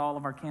across all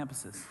of our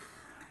campuses.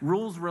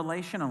 Rules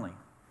relationally,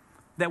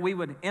 that we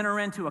would enter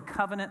into a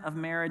covenant of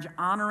marriage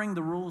honoring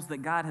the rules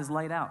that God has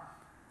laid out.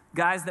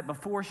 Guys, that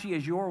before she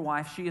is your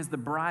wife, she is the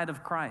bride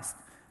of Christ,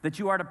 that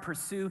you are to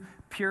pursue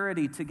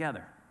purity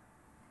together.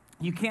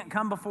 You can't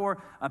come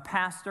before a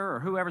pastor or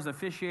whoever's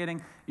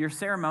officiating your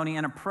ceremony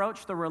and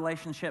approach the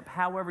relationship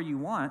however you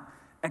want,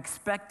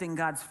 expecting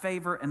God's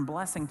favor and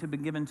blessing to be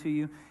given to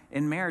you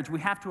in marriage.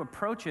 We have to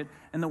approach it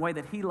in the way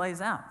that He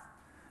lays out.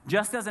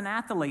 Just as an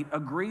athlete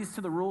agrees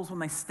to the rules when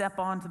they step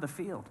onto the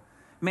field.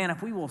 Man,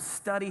 if we will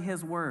study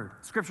His Word.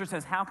 Scripture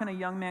says, how can a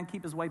young man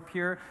keep his way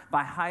pure?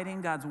 By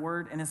hiding God's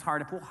Word in his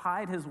heart. If we'll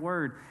hide His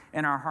Word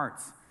in our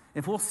hearts,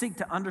 if we'll seek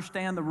to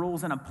understand the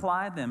rules and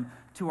apply them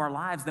to our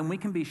lives, then we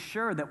can be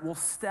sure that we'll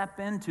step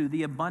into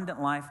the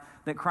abundant life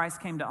that Christ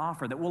came to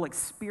offer, that we'll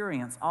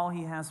experience all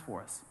He has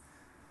for us.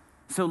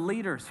 So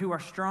leaders who are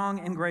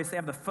strong in grace, they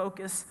have the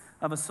focus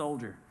of a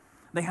soldier.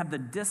 They have the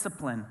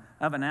discipline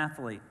of an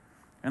athlete.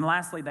 And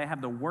lastly, they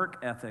have the work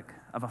ethic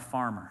of a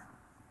farmer.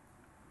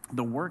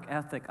 The work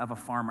ethic of a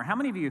farmer. How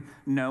many of you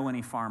know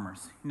any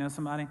farmers? You know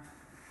somebody?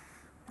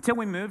 Until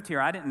we moved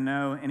here, I didn't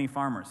know any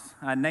farmers.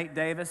 Nate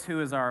Davis,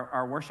 who is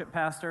our worship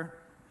pastor,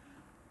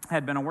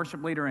 had been a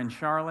worship leader in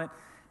Charlotte.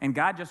 And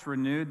God just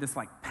renewed this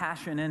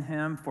passion in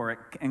him for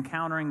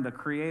encountering the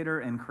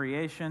Creator and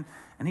creation.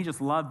 And he just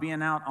loved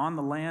being out on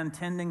the land,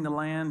 tending the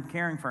land,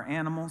 caring for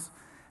animals.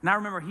 And I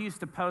remember he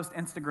used to post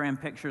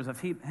Instagram pictures of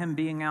him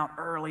being out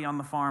early on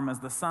the farm as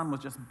the sun was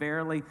just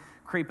barely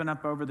creeping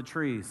up over the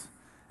trees,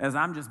 as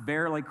I'm just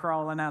barely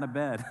crawling out of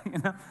bed.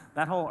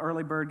 That whole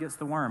early bird gets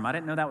the worm. I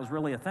didn't know that was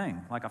really a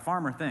thing, like a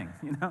farmer thing.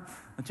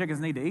 The chickens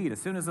need to eat.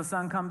 As soon as the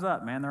sun comes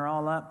up, man, they're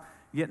all up,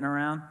 getting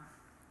around.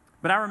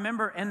 But I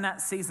remember in that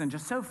season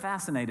just so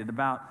fascinated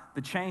about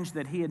the change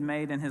that he had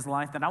made in his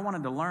life that I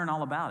wanted to learn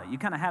all about it. You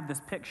kind of have this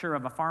picture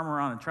of a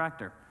farmer on a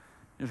tractor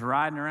just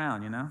riding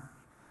around,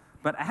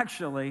 But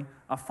actually,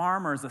 a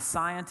farmer is a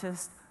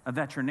scientist, a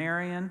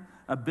veterinarian,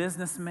 a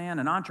businessman,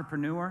 an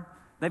entrepreneur.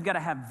 They've got to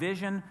have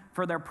vision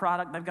for their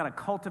product. They've got to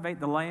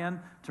cultivate the land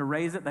to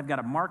raise it. They've got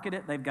to market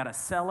it. They've got to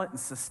sell it and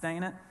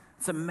sustain it.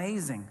 It's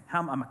amazing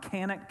how a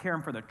mechanic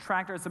caring for the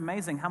tractor. It's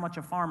amazing how much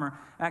a farmer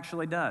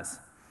actually does.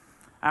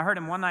 I heard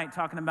him one night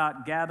talking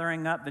about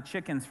gathering up the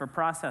chickens for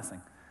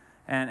processing.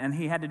 And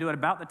he had to do it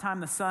about the time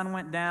the sun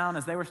went down,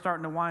 as they were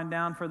starting to wind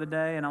down for the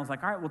day. And I was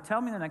like, all right, well,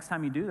 tell me the next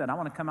time you do that. I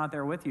want to come out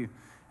there with you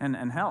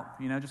and help,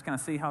 just kind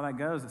of see how that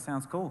goes. It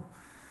sounds cool.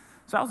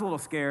 So I was a little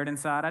scared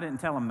inside. I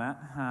didn't tell him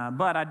that.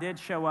 But I did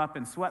show up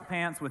in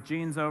sweatpants with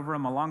jeans over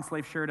them, a long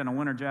sleeve shirt, and a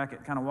winter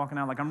jacket, kind of walking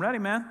out like, I'm ready,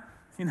 man.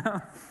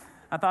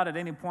 I thought at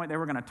any point they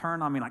were going to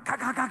turn on me like,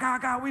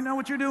 we know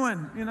what you're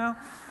doing, I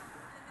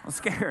was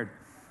scared.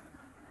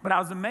 But I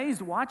was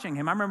amazed watching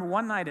him. I remember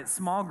one night at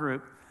small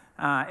group,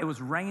 it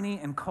was rainy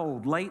and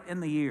cold, late in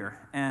the year,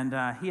 and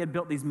he had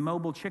built these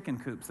mobile chicken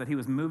coops that he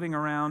was moving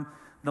around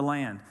the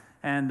land,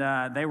 and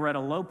they were at a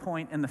low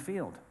point in the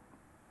field.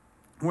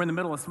 We're in the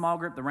middle of a small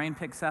group, the rain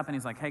picks up, and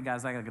he's like, hey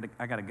guys, I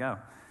gotta go.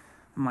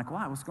 I'm like,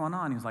 why? What's going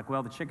on? He was like,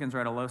 well, the chickens are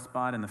at a low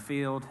spot in the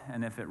field,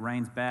 and if it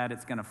rains bad,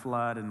 it's gonna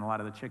flood, and a lot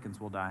of the chickens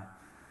will die.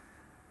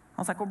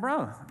 I was like, well,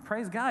 bro,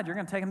 praise God, you're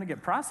gonna take them to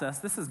get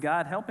processed. This is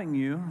God helping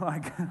you,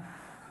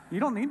 You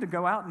don't need to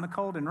go out in the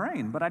cold and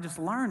rain. But I just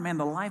learned, man,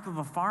 the life of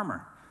a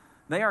farmer.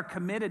 They are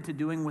committed to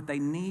doing what they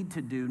need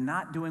to do,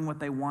 not doing what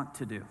they want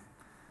to do.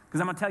 Because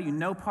I'm going to tell you,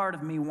 no part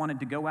of me wanted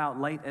to go out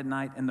late at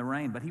night in the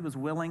rain, but he was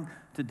willing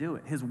to do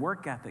it. His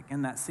work ethic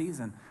in that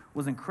season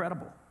was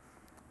incredible.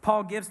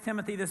 Paul gives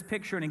Timothy this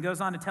picture, and he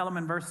goes on to tell him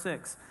in verse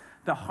 6,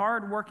 the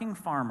hardworking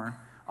farmer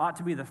ought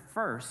to be the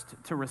first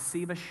to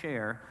receive a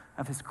share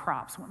of his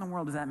crops. What in the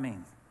world does that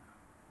mean?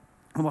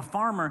 Well, a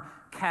farmer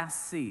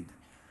casts seed.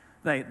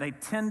 They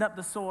tend up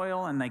the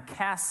soil and they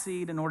cast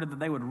seed in order that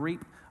they would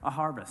reap a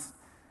harvest.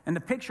 And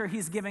the picture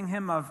he's giving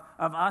him of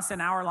us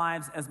in our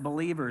lives as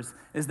believers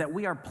is that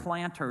we are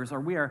planters, or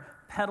we are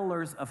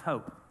peddlers of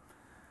hope.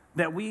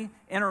 That we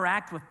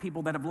interact with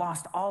people that have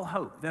lost all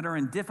hope, that are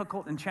in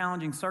difficult and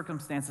challenging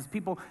circumstances,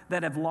 people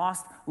that have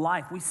lost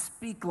life. We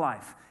speak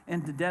life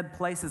into dead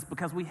places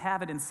because we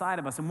have it inside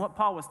of us. And what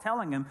Paul was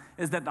telling him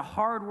is that the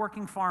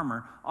hardworking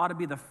farmer ought to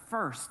be the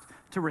first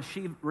to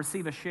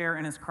receive a share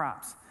in his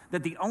crops.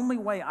 That the only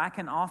way I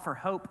can offer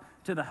hope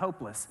to the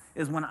hopeless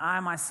is when I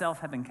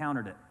myself have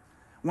encountered it.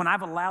 When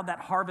I've allowed that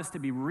harvest to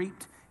be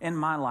reaped in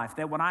my life,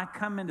 that when I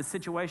come into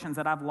situations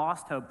that I've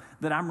lost hope,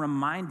 that I'm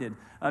reminded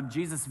of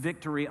Jesus'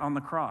 victory on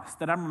the cross,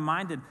 that I'm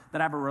reminded that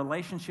I have a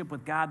relationship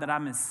with God, that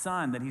I'm his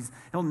son, that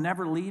he'll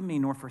never leave me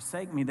nor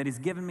forsake me, that he's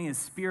given me his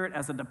spirit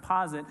as a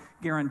deposit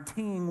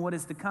guaranteeing what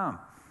is to come,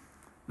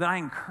 that I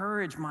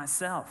encourage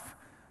myself,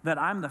 that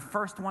I'm the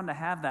first one to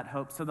have that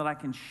hope so that I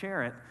can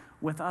share it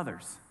with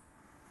others.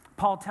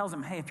 Paul tells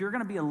him, hey, if you're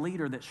going to be a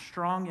leader that's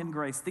strong in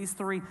grace, these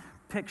three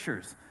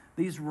pictures,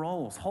 these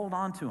roles, hold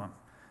on to them.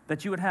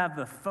 That you would have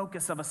the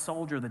focus of a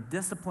soldier, the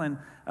discipline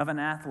of an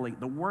athlete,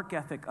 the work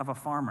ethic of a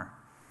farmer.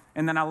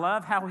 And then I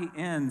love how he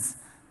ends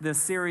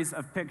this series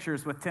of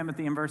pictures with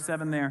Timothy in verse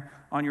 7 there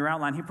on your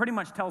outline. He pretty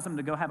much tells him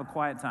to go have a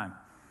quiet time.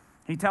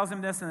 He tells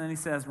him this, and then he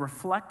says,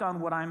 reflect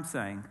on what I'm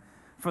saying,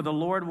 for the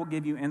Lord will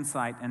give you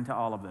insight into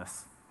all of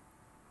this.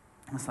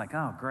 It's like,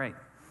 oh, great.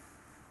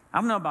 I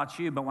don't know about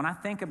you, but when I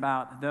think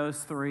about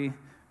those three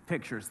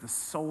pictures, the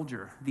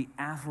soldier, the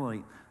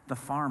athlete, the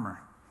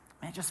farmer,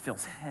 man, it just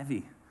feels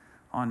heavy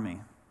on me.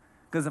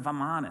 Because if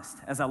I'm honest,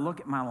 as I look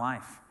at my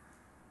life,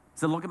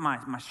 as I look at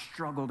my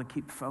struggle to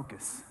keep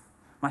focus,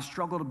 my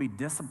struggle to be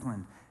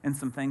disciplined in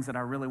some things that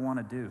I really want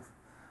to do,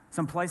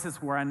 some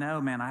places where I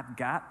know, man, I've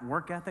got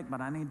work ethic, but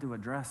I need to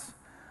address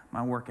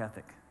my work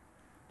ethic.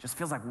 It just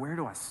feels like, where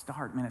do I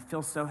start? Man, it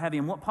feels so heavy.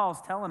 And what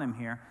Paul's telling him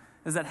here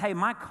is that, hey,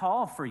 my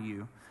call for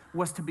you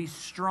was to be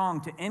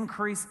strong, to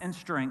increase in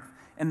strength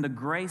in the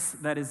grace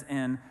that is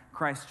in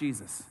Christ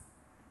Jesus.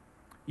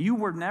 You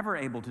were never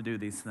able to do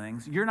these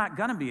things. You're not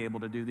going to be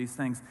able to do these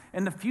things.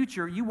 In the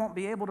future, you won't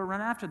be able to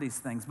run after these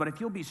things. But if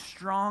you'll be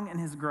strong in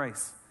his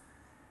grace,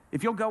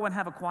 if you'll go and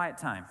have a quiet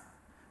time,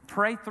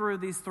 pray through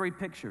these three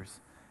pictures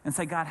and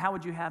say, God, how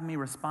would you have me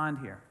respond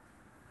here?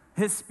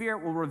 His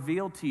Spirit will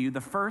reveal to you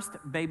the first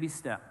baby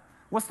step.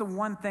 What's the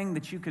one thing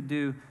that you could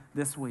do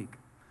this week?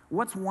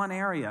 What's one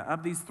area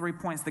of these 3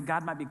 points that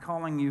God might be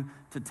calling you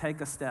to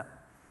take a step?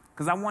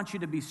 Because I want you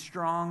to be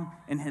strong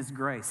in his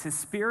grace. His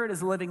Spirit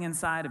is living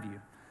inside of you.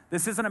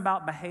 This isn't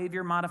about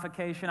behavior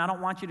modification. I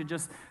don't want you to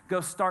just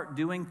go start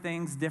doing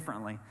things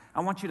differently.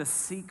 I want you to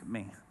seek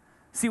me.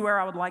 See where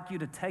I would like you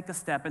to take a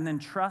step and then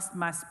trust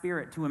my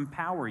Spirit to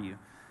empower you,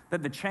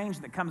 that the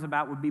change that comes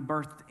about would be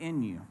birthed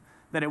in you,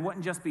 that it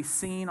wouldn't just be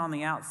seen on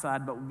the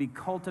outside, but would be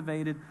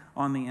cultivated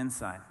on the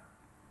inside.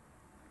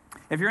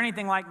 If you're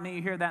anything like me,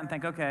 you hear that and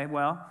think, okay,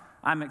 well,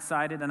 I'm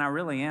excited, and I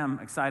really am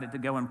excited to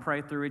go and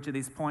pray through each of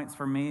these points.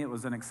 For me, it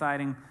was an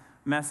exciting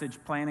message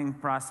planning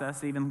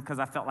process, even because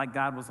I felt like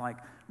God was like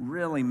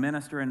really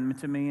ministering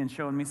to me and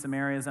showing me some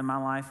areas in my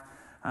life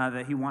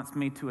that he wants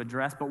me to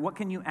address. But what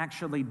can you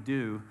actually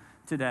do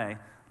today,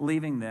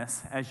 leaving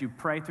this, as you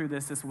pray through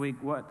this week?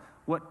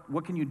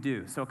 What can you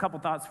do? So a couple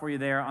thoughts for you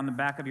there on the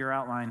back of your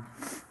outline.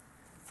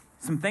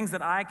 Some things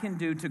that I can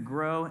do to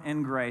grow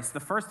in grace. The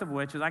first of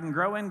which is I can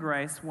grow in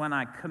grace when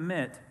I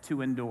commit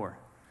to endure.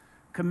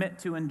 Commit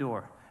to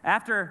endure.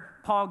 After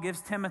Paul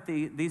gives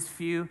Timothy these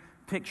few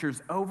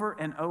pictures over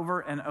and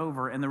over and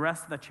over in the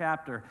rest of the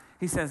chapter,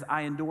 he says,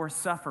 I endure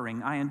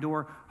suffering, I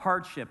endure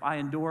hardship, I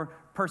endure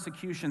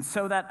persecution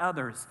so that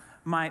others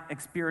might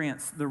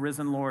experience the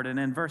risen Lord. And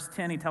in verse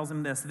 10, he tells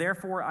him this,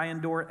 therefore I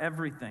endure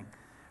everything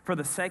for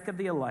the sake of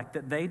the elect,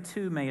 that they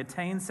too may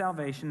attain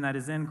salvation that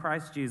is in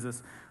Christ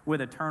Jesus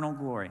with eternal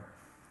glory.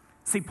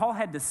 See, Paul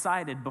had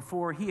decided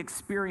before he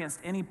experienced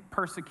any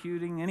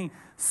persecuting, any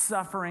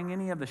suffering,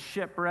 any of the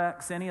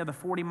shipwrecks, any of the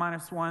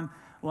 40-1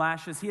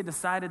 lashes, he had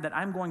decided that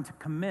I'm going to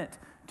commit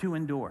to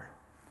endure.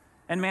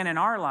 And man, in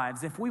our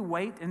lives, if we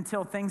wait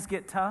until things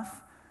get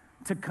tough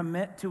to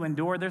commit to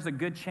endure, there's a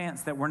good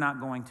chance that we're not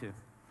going to.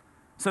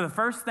 So the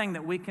first thing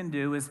that we can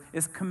do is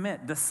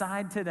commit,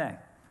 decide today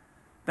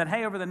that,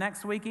 hey, over the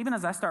next week, even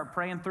as I start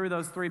praying through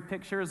those three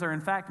pictures, or in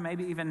fact,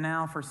 maybe even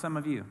now for some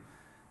of you,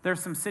 there's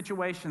some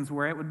situations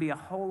where it would be a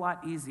whole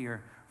lot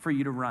easier for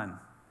you to run.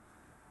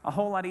 A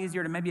whole lot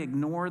easier to maybe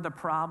ignore the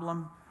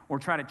problem or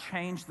try to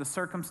change the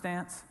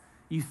circumstance.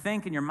 You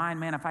think in your mind,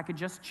 man, if I could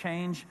just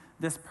change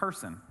this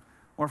person,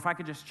 Or if I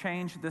could just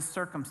change this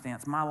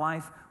circumstance, my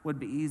life would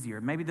be easier.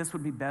 Maybe this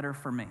would be better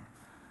for me.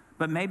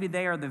 But maybe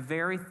they are the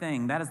very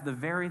thing, that is the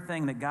very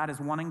thing that God is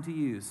wanting to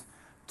use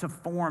to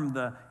form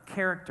the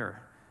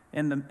character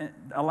and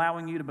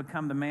allowing you to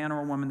become the man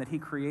or woman that he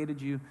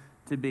created you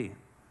to be.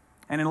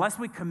 And unless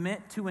we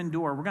commit to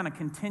endure, we're going to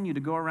continue to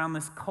go around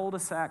this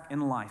cul-de-sac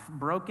in life,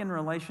 broken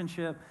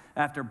relationship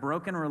after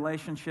broken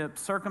relationship,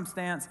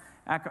 circumstance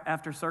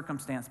after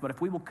circumstance. But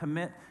if we will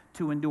commit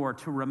to endure,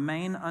 to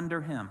remain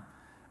under him,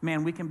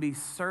 man, we can be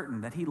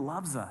certain that he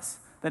loves us,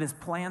 that his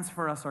plans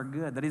for us are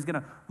good, that he's going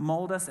to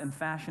mold us and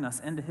fashion us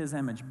into his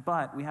image.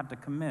 But we have to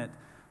commit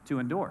to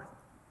endure.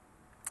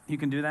 You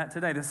can do that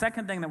today. The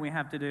second thing that we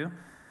have to do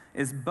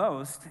is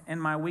boast in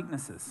my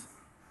weaknesses.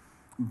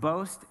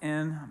 Boast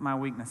in my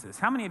weaknesses.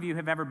 How many of you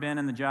have ever been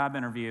in the job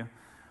interview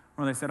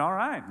where they said, all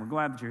right, we're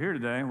glad that you're here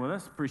today with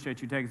us.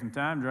 Appreciate you taking some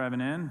time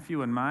driving in. If you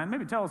wouldn't mind,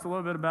 maybe tell us a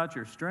little bit about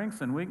your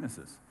strengths and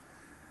weaknesses.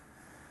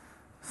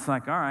 It's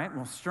like, all right,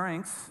 well,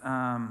 strengths,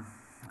 I'm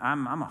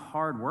a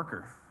hard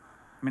worker.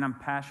 I mean, I'm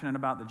passionate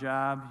about the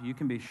job. You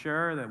can be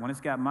sure that when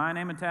it's got my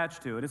name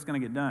attached to it, it's going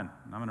to get done.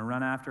 I'm going to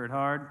run after it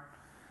hard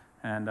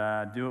and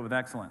do it with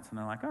excellence. And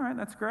they're like, all right,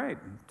 that's great.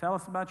 Tell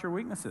us about your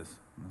weaknesses.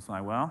 And it's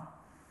like, well,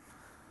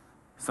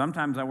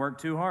 sometimes I work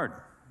too hard,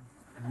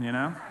 you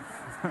know?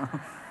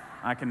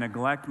 I can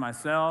neglect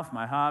myself,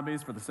 my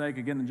hobbies, for the sake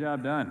of getting the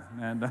job done.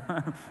 And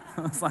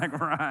it's like,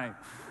 right,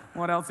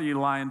 what else are you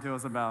lying to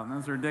us about?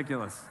 That's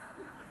ridiculous.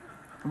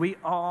 We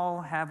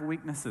all have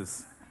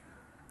weaknesses.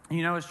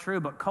 You know, it's true,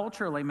 but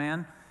culturally,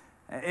 man,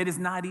 it is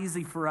not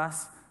easy for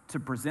us to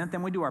present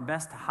them. We do our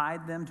best to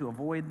hide them, to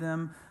avoid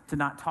them, to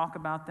not talk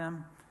about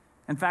them.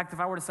 In fact, if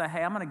I were to say,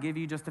 hey, I'm going to give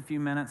you just a few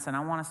minutes, and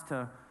I want us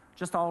to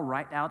just all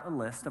write out a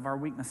list of our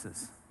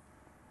weaknesses.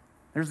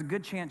 There's a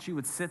good chance you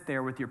would sit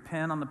there with your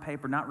pen on the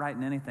paper, not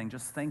writing anything,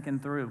 just thinking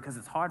through, because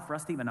it's hard for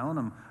us to even own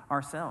them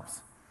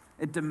ourselves.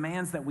 It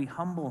demands that we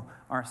humble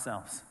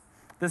ourselves.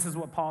 This is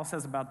what Paul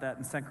says about that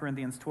in 2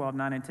 Corinthians 12,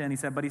 9 and 10. He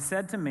said, but he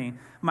said to me,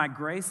 my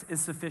grace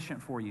is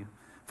sufficient for you,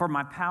 for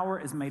my power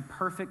is made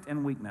perfect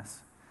in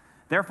weakness.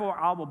 Therefore,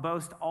 I will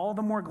boast all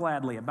the more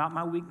gladly about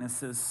my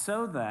weaknesses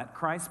so that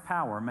Christ's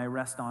power may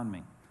rest on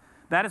me.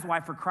 That is why,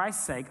 for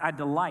Christ's sake, I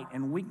delight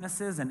in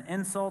weaknesses and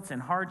insults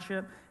and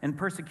hardship and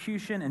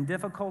persecution and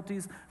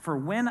difficulties. For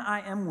when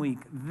I am weak,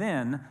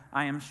 then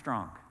I am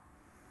strong.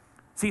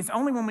 See, it's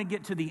only when we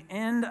get to the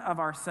end of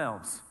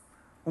ourselves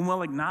when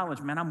we'll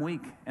acknowledge, man, I'm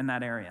weak in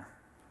that area.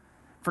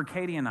 For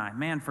Katie and I,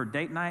 man, for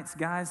date nights,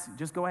 guys,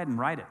 just go ahead and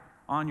write it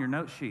on your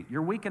note sheet.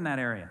 You're weak in that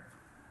area.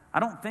 I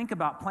don't think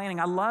about planning.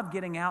 I love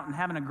getting out and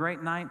having a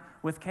great night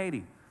with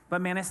Katie.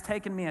 But, man, it's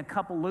taken me a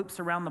couple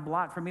loops around the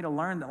block for me to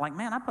learn that, like,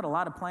 man, I put a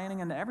lot of planning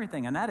into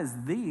everything, and that is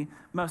the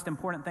most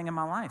important thing in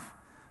my life.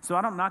 So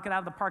I don't knock it out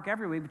of the park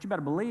every week, but you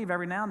better believe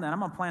every now and then I'm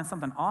going to plan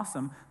something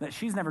awesome that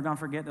she's never going to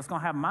forget that's going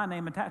to have my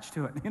name attached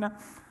to it, you know?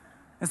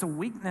 It's a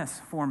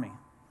weakness for me.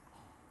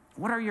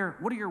 What are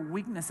your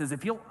weaknesses?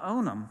 If you'll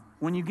own them,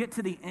 when you get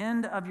to the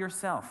end of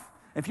yourself,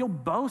 if you'll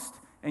boast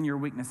in your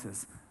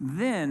weaknesses,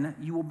 then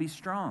you will be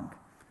strong.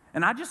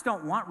 And I just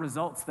don't want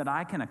results that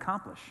I can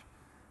accomplish.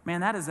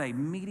 Man, that is a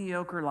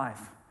mediocre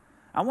life.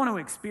 I want to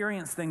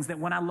experience things that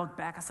when I look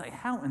back, I say,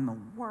 how in the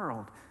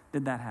world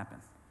did that happen?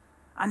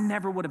 I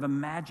never would have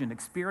imagined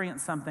experiencing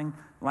something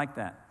like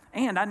that.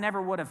 And I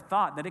never would have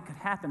thought that it could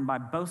happen by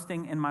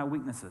boasting in my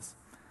weaknesses,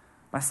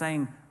 by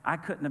saying, I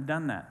couldn't have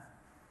done that.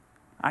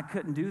 I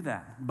couldn't do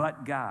that,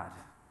 but God.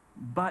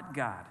 But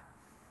God.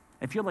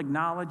 If you'll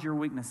acknowledge your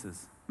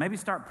weaknesses, maybe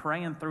start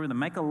praying through them,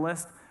 make a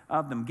list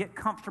of them, get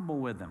comfortable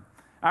with them.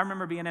 I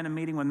remember being in a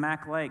meeting with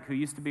Mac Lake, who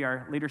used to be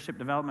our leadership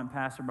development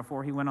pastor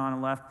before he went on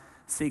and left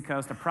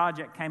Seacoast. A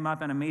project came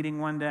up in a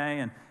meeting one day,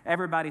 and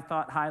everybody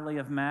thought highly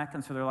of Mac,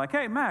 and so they're like,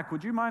 hey, Mac,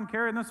 would you mind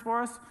carrying this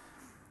for us?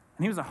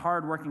 And he was a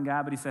hard-working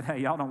guy, but he said, hey,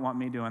 y'all don't want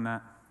me doing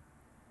that.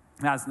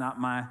 That's not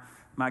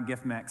my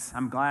gift mix.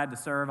 I'm glad to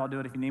serve. I'll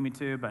do it if you need me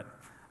to, but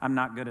I'm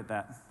not good at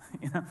that.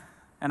 You know?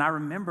 And I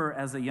remember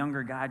as a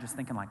younger guy just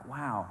thinking like,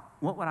 wow,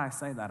 what would I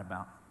say that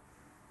about?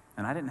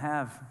 And I didn't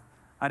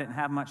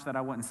have much that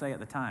I wouldn't say at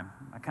the time.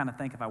 I kind of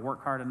think if I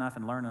work hard enough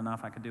and learn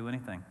enough, I could do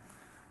anything.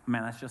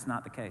 Man, that's just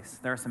not the case.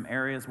 There are some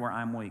areas where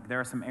I'm weak. There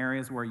are some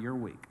areas where you're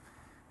weak.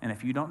 And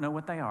if you don't know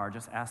what they are,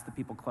 just ask the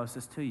people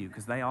closest to you,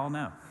 because they all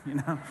know, you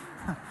know.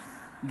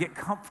 Get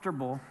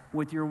comfortable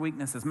with your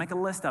weaknesses. Make a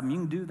list of them. You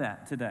can do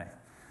that today.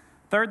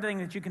 Third thing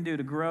that you can do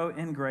to grow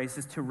in grace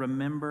is to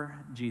remember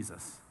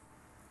Jesus.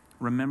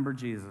 Remember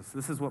Jesus.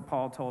 This is what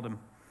Paul told him.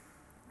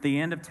 At the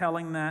end of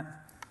telling that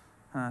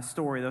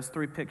story, those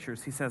three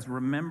pictures, he says,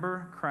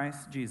 remember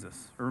Christ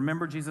Jesus. Or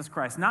remember Jesus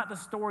Christ. Not the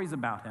stories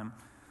about him.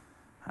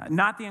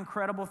 Not the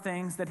incredible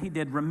things that he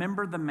did.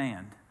 Remember the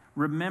man.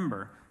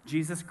 Remember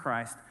Jesus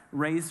Christ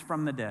raised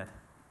from the dead.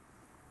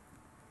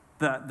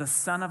 The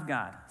Son of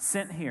God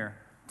sent here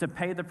to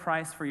pay the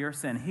price for your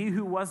sin. He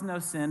who was no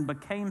sin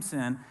became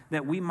sin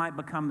that we might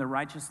become the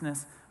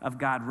righteousness of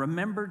God.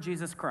 Remember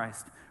Jesus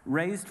Christ,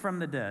 raised from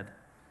the dead,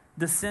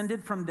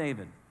 descended from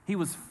David. He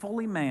was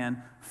fully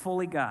man,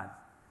 fully God.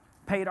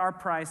 paid our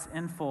price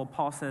in full.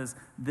 Paul says,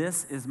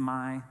 this is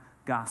my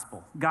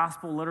gospel.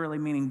 Gospel literally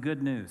meaning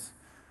good news.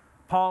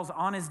 Paul's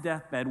on his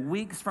deathbed,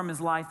 weeks from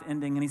his life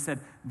ending, and he said,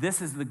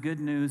 this is the good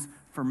news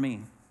for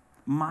me,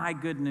 my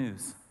good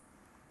news.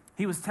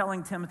 He was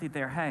telling Timothy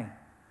there, hey,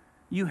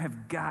 you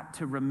have got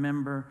to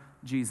remember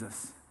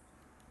Jesus.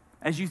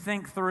 As you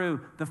think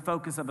through the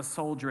focus of a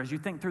soldier, as you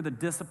think through the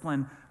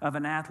discipline of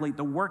an athlete,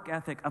 the work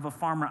ethic of a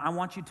farmer, I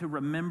want you to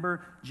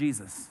remember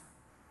Jesus.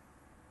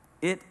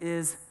 It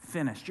is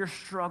finished. Your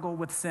struggle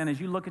with sin, as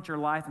you look at your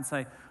life and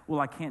say, well,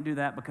 I can't do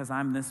that because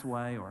I'm this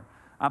way, or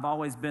I've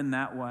always been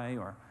that way,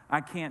 or I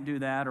can't do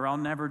that, or I'll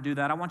never do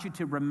that. I want you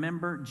to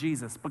remember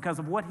Jesus because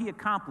of what he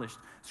accomplished.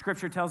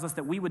 Scripture tells us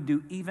that we would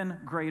do even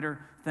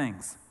greater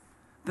things,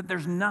 that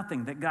there's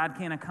nothing that God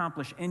can't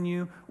accomplish in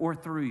you or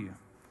through you.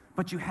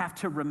 But you have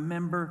to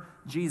remember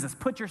Jesus.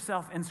 Put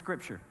yourself in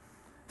Scripture,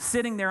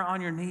 sitting there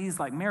on your knees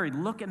like Mary,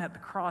 looking at the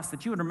cross,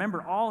 that you would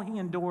remember all he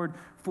endured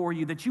for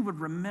you, that you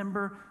would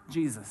remember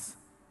Jesus.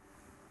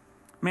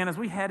 Man, as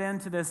we head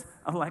into this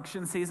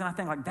election season, I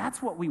think like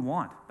that's what we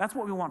want. That's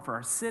what we want for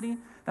our city.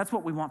 That's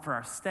what we want for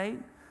our state.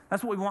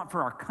 That's what we want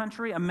for our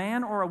country, a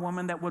man or a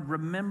woman that would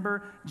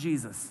remember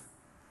Jesus.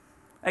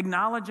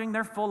 Acknowledging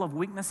they're full of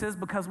weaknesses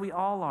because we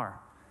all are.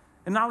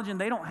 Acknowledging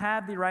they don't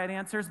have the right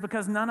answers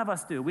because none of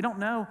us do. We don't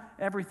know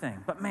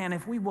everything. But man,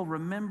 if we will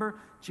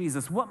remember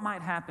Jesus, what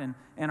might happen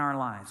in our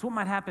lives? What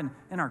might happen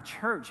in our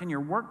church, in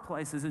your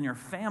workplaces, in your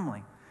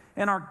family,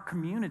 in our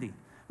community?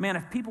 Man,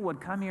 if people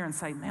would come here and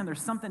say, man,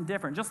 there's something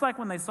different. Just like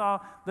when they saw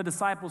the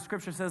disciples,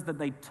 Scripture says that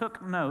they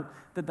took note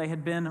that they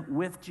had been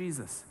with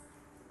Jesus.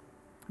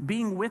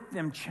 Being with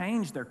them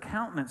changed their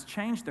countenance,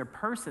 changed their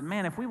person.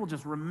 Man, if we will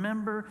just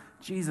remember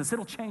Jesus,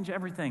 it'll change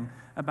everything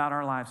about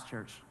our lives,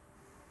 church.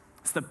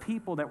 It's the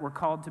people that we're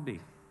called to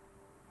be.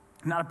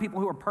 Not a people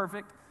who are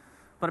perfect,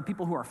 but a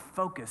people who are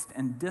focused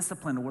and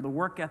disciplined with a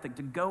work ethic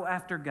to go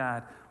after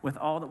God with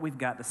all that we've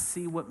got to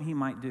see what he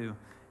might do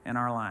in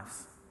our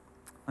lives.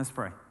 Let's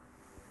pray.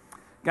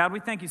 God, we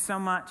thank you so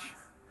much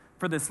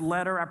for this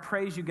letter. I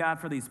praise you, God,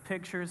 for these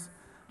pictures,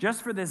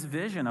 just for this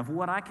vision of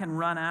what I can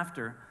run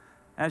after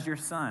as your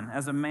son,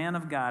 as a man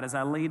of God, as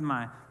I lead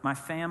my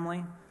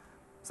family,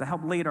 as I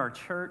help lead our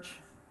church.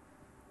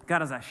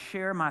 God, as I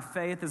share my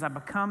faith, as I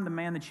become the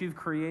man that you've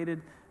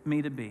created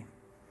me to be.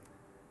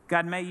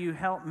 God, may you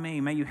help me.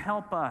 May you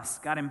help us.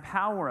 God,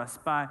 empower us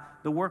by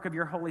the work of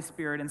your Holy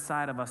Spirit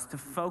inside of us to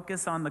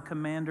focus on the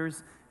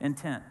commander's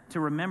intent, to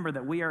remember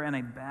that we are in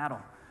a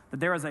battle, that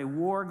there is a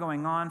war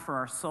going on for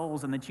our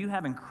souls, and that you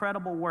have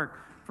incredible work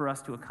for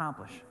us to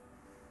accomplish.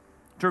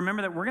 To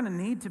remember that we're going to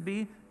need to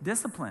be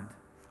disciplined.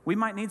 We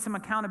might need some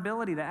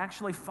accountability to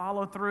actually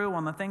follow through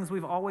on the things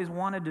we've always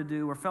wanted to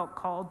do or felt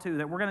called to,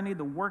 that we're going to need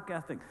the work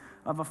ethic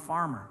of a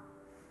farmer.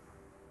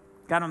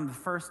 God, I'm the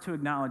first to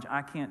acknowledge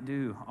I can't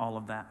do all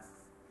of that.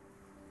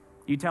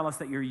 You tell us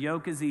that your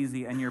yoke is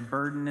easy and your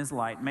burden is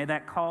light. May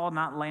that call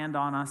not land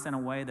on us in a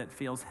way that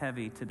feels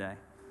heavy today.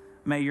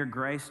 May your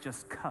grace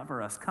just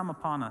cover us, come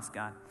upon us,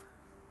 God.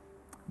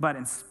 But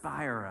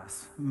inspire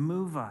us,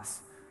 move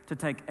us to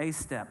take a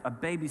step, a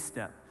baby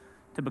step,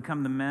 to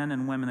become the men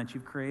and women that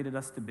you've created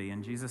us to be.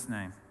 In Jesus'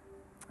 name,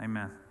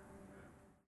 amen.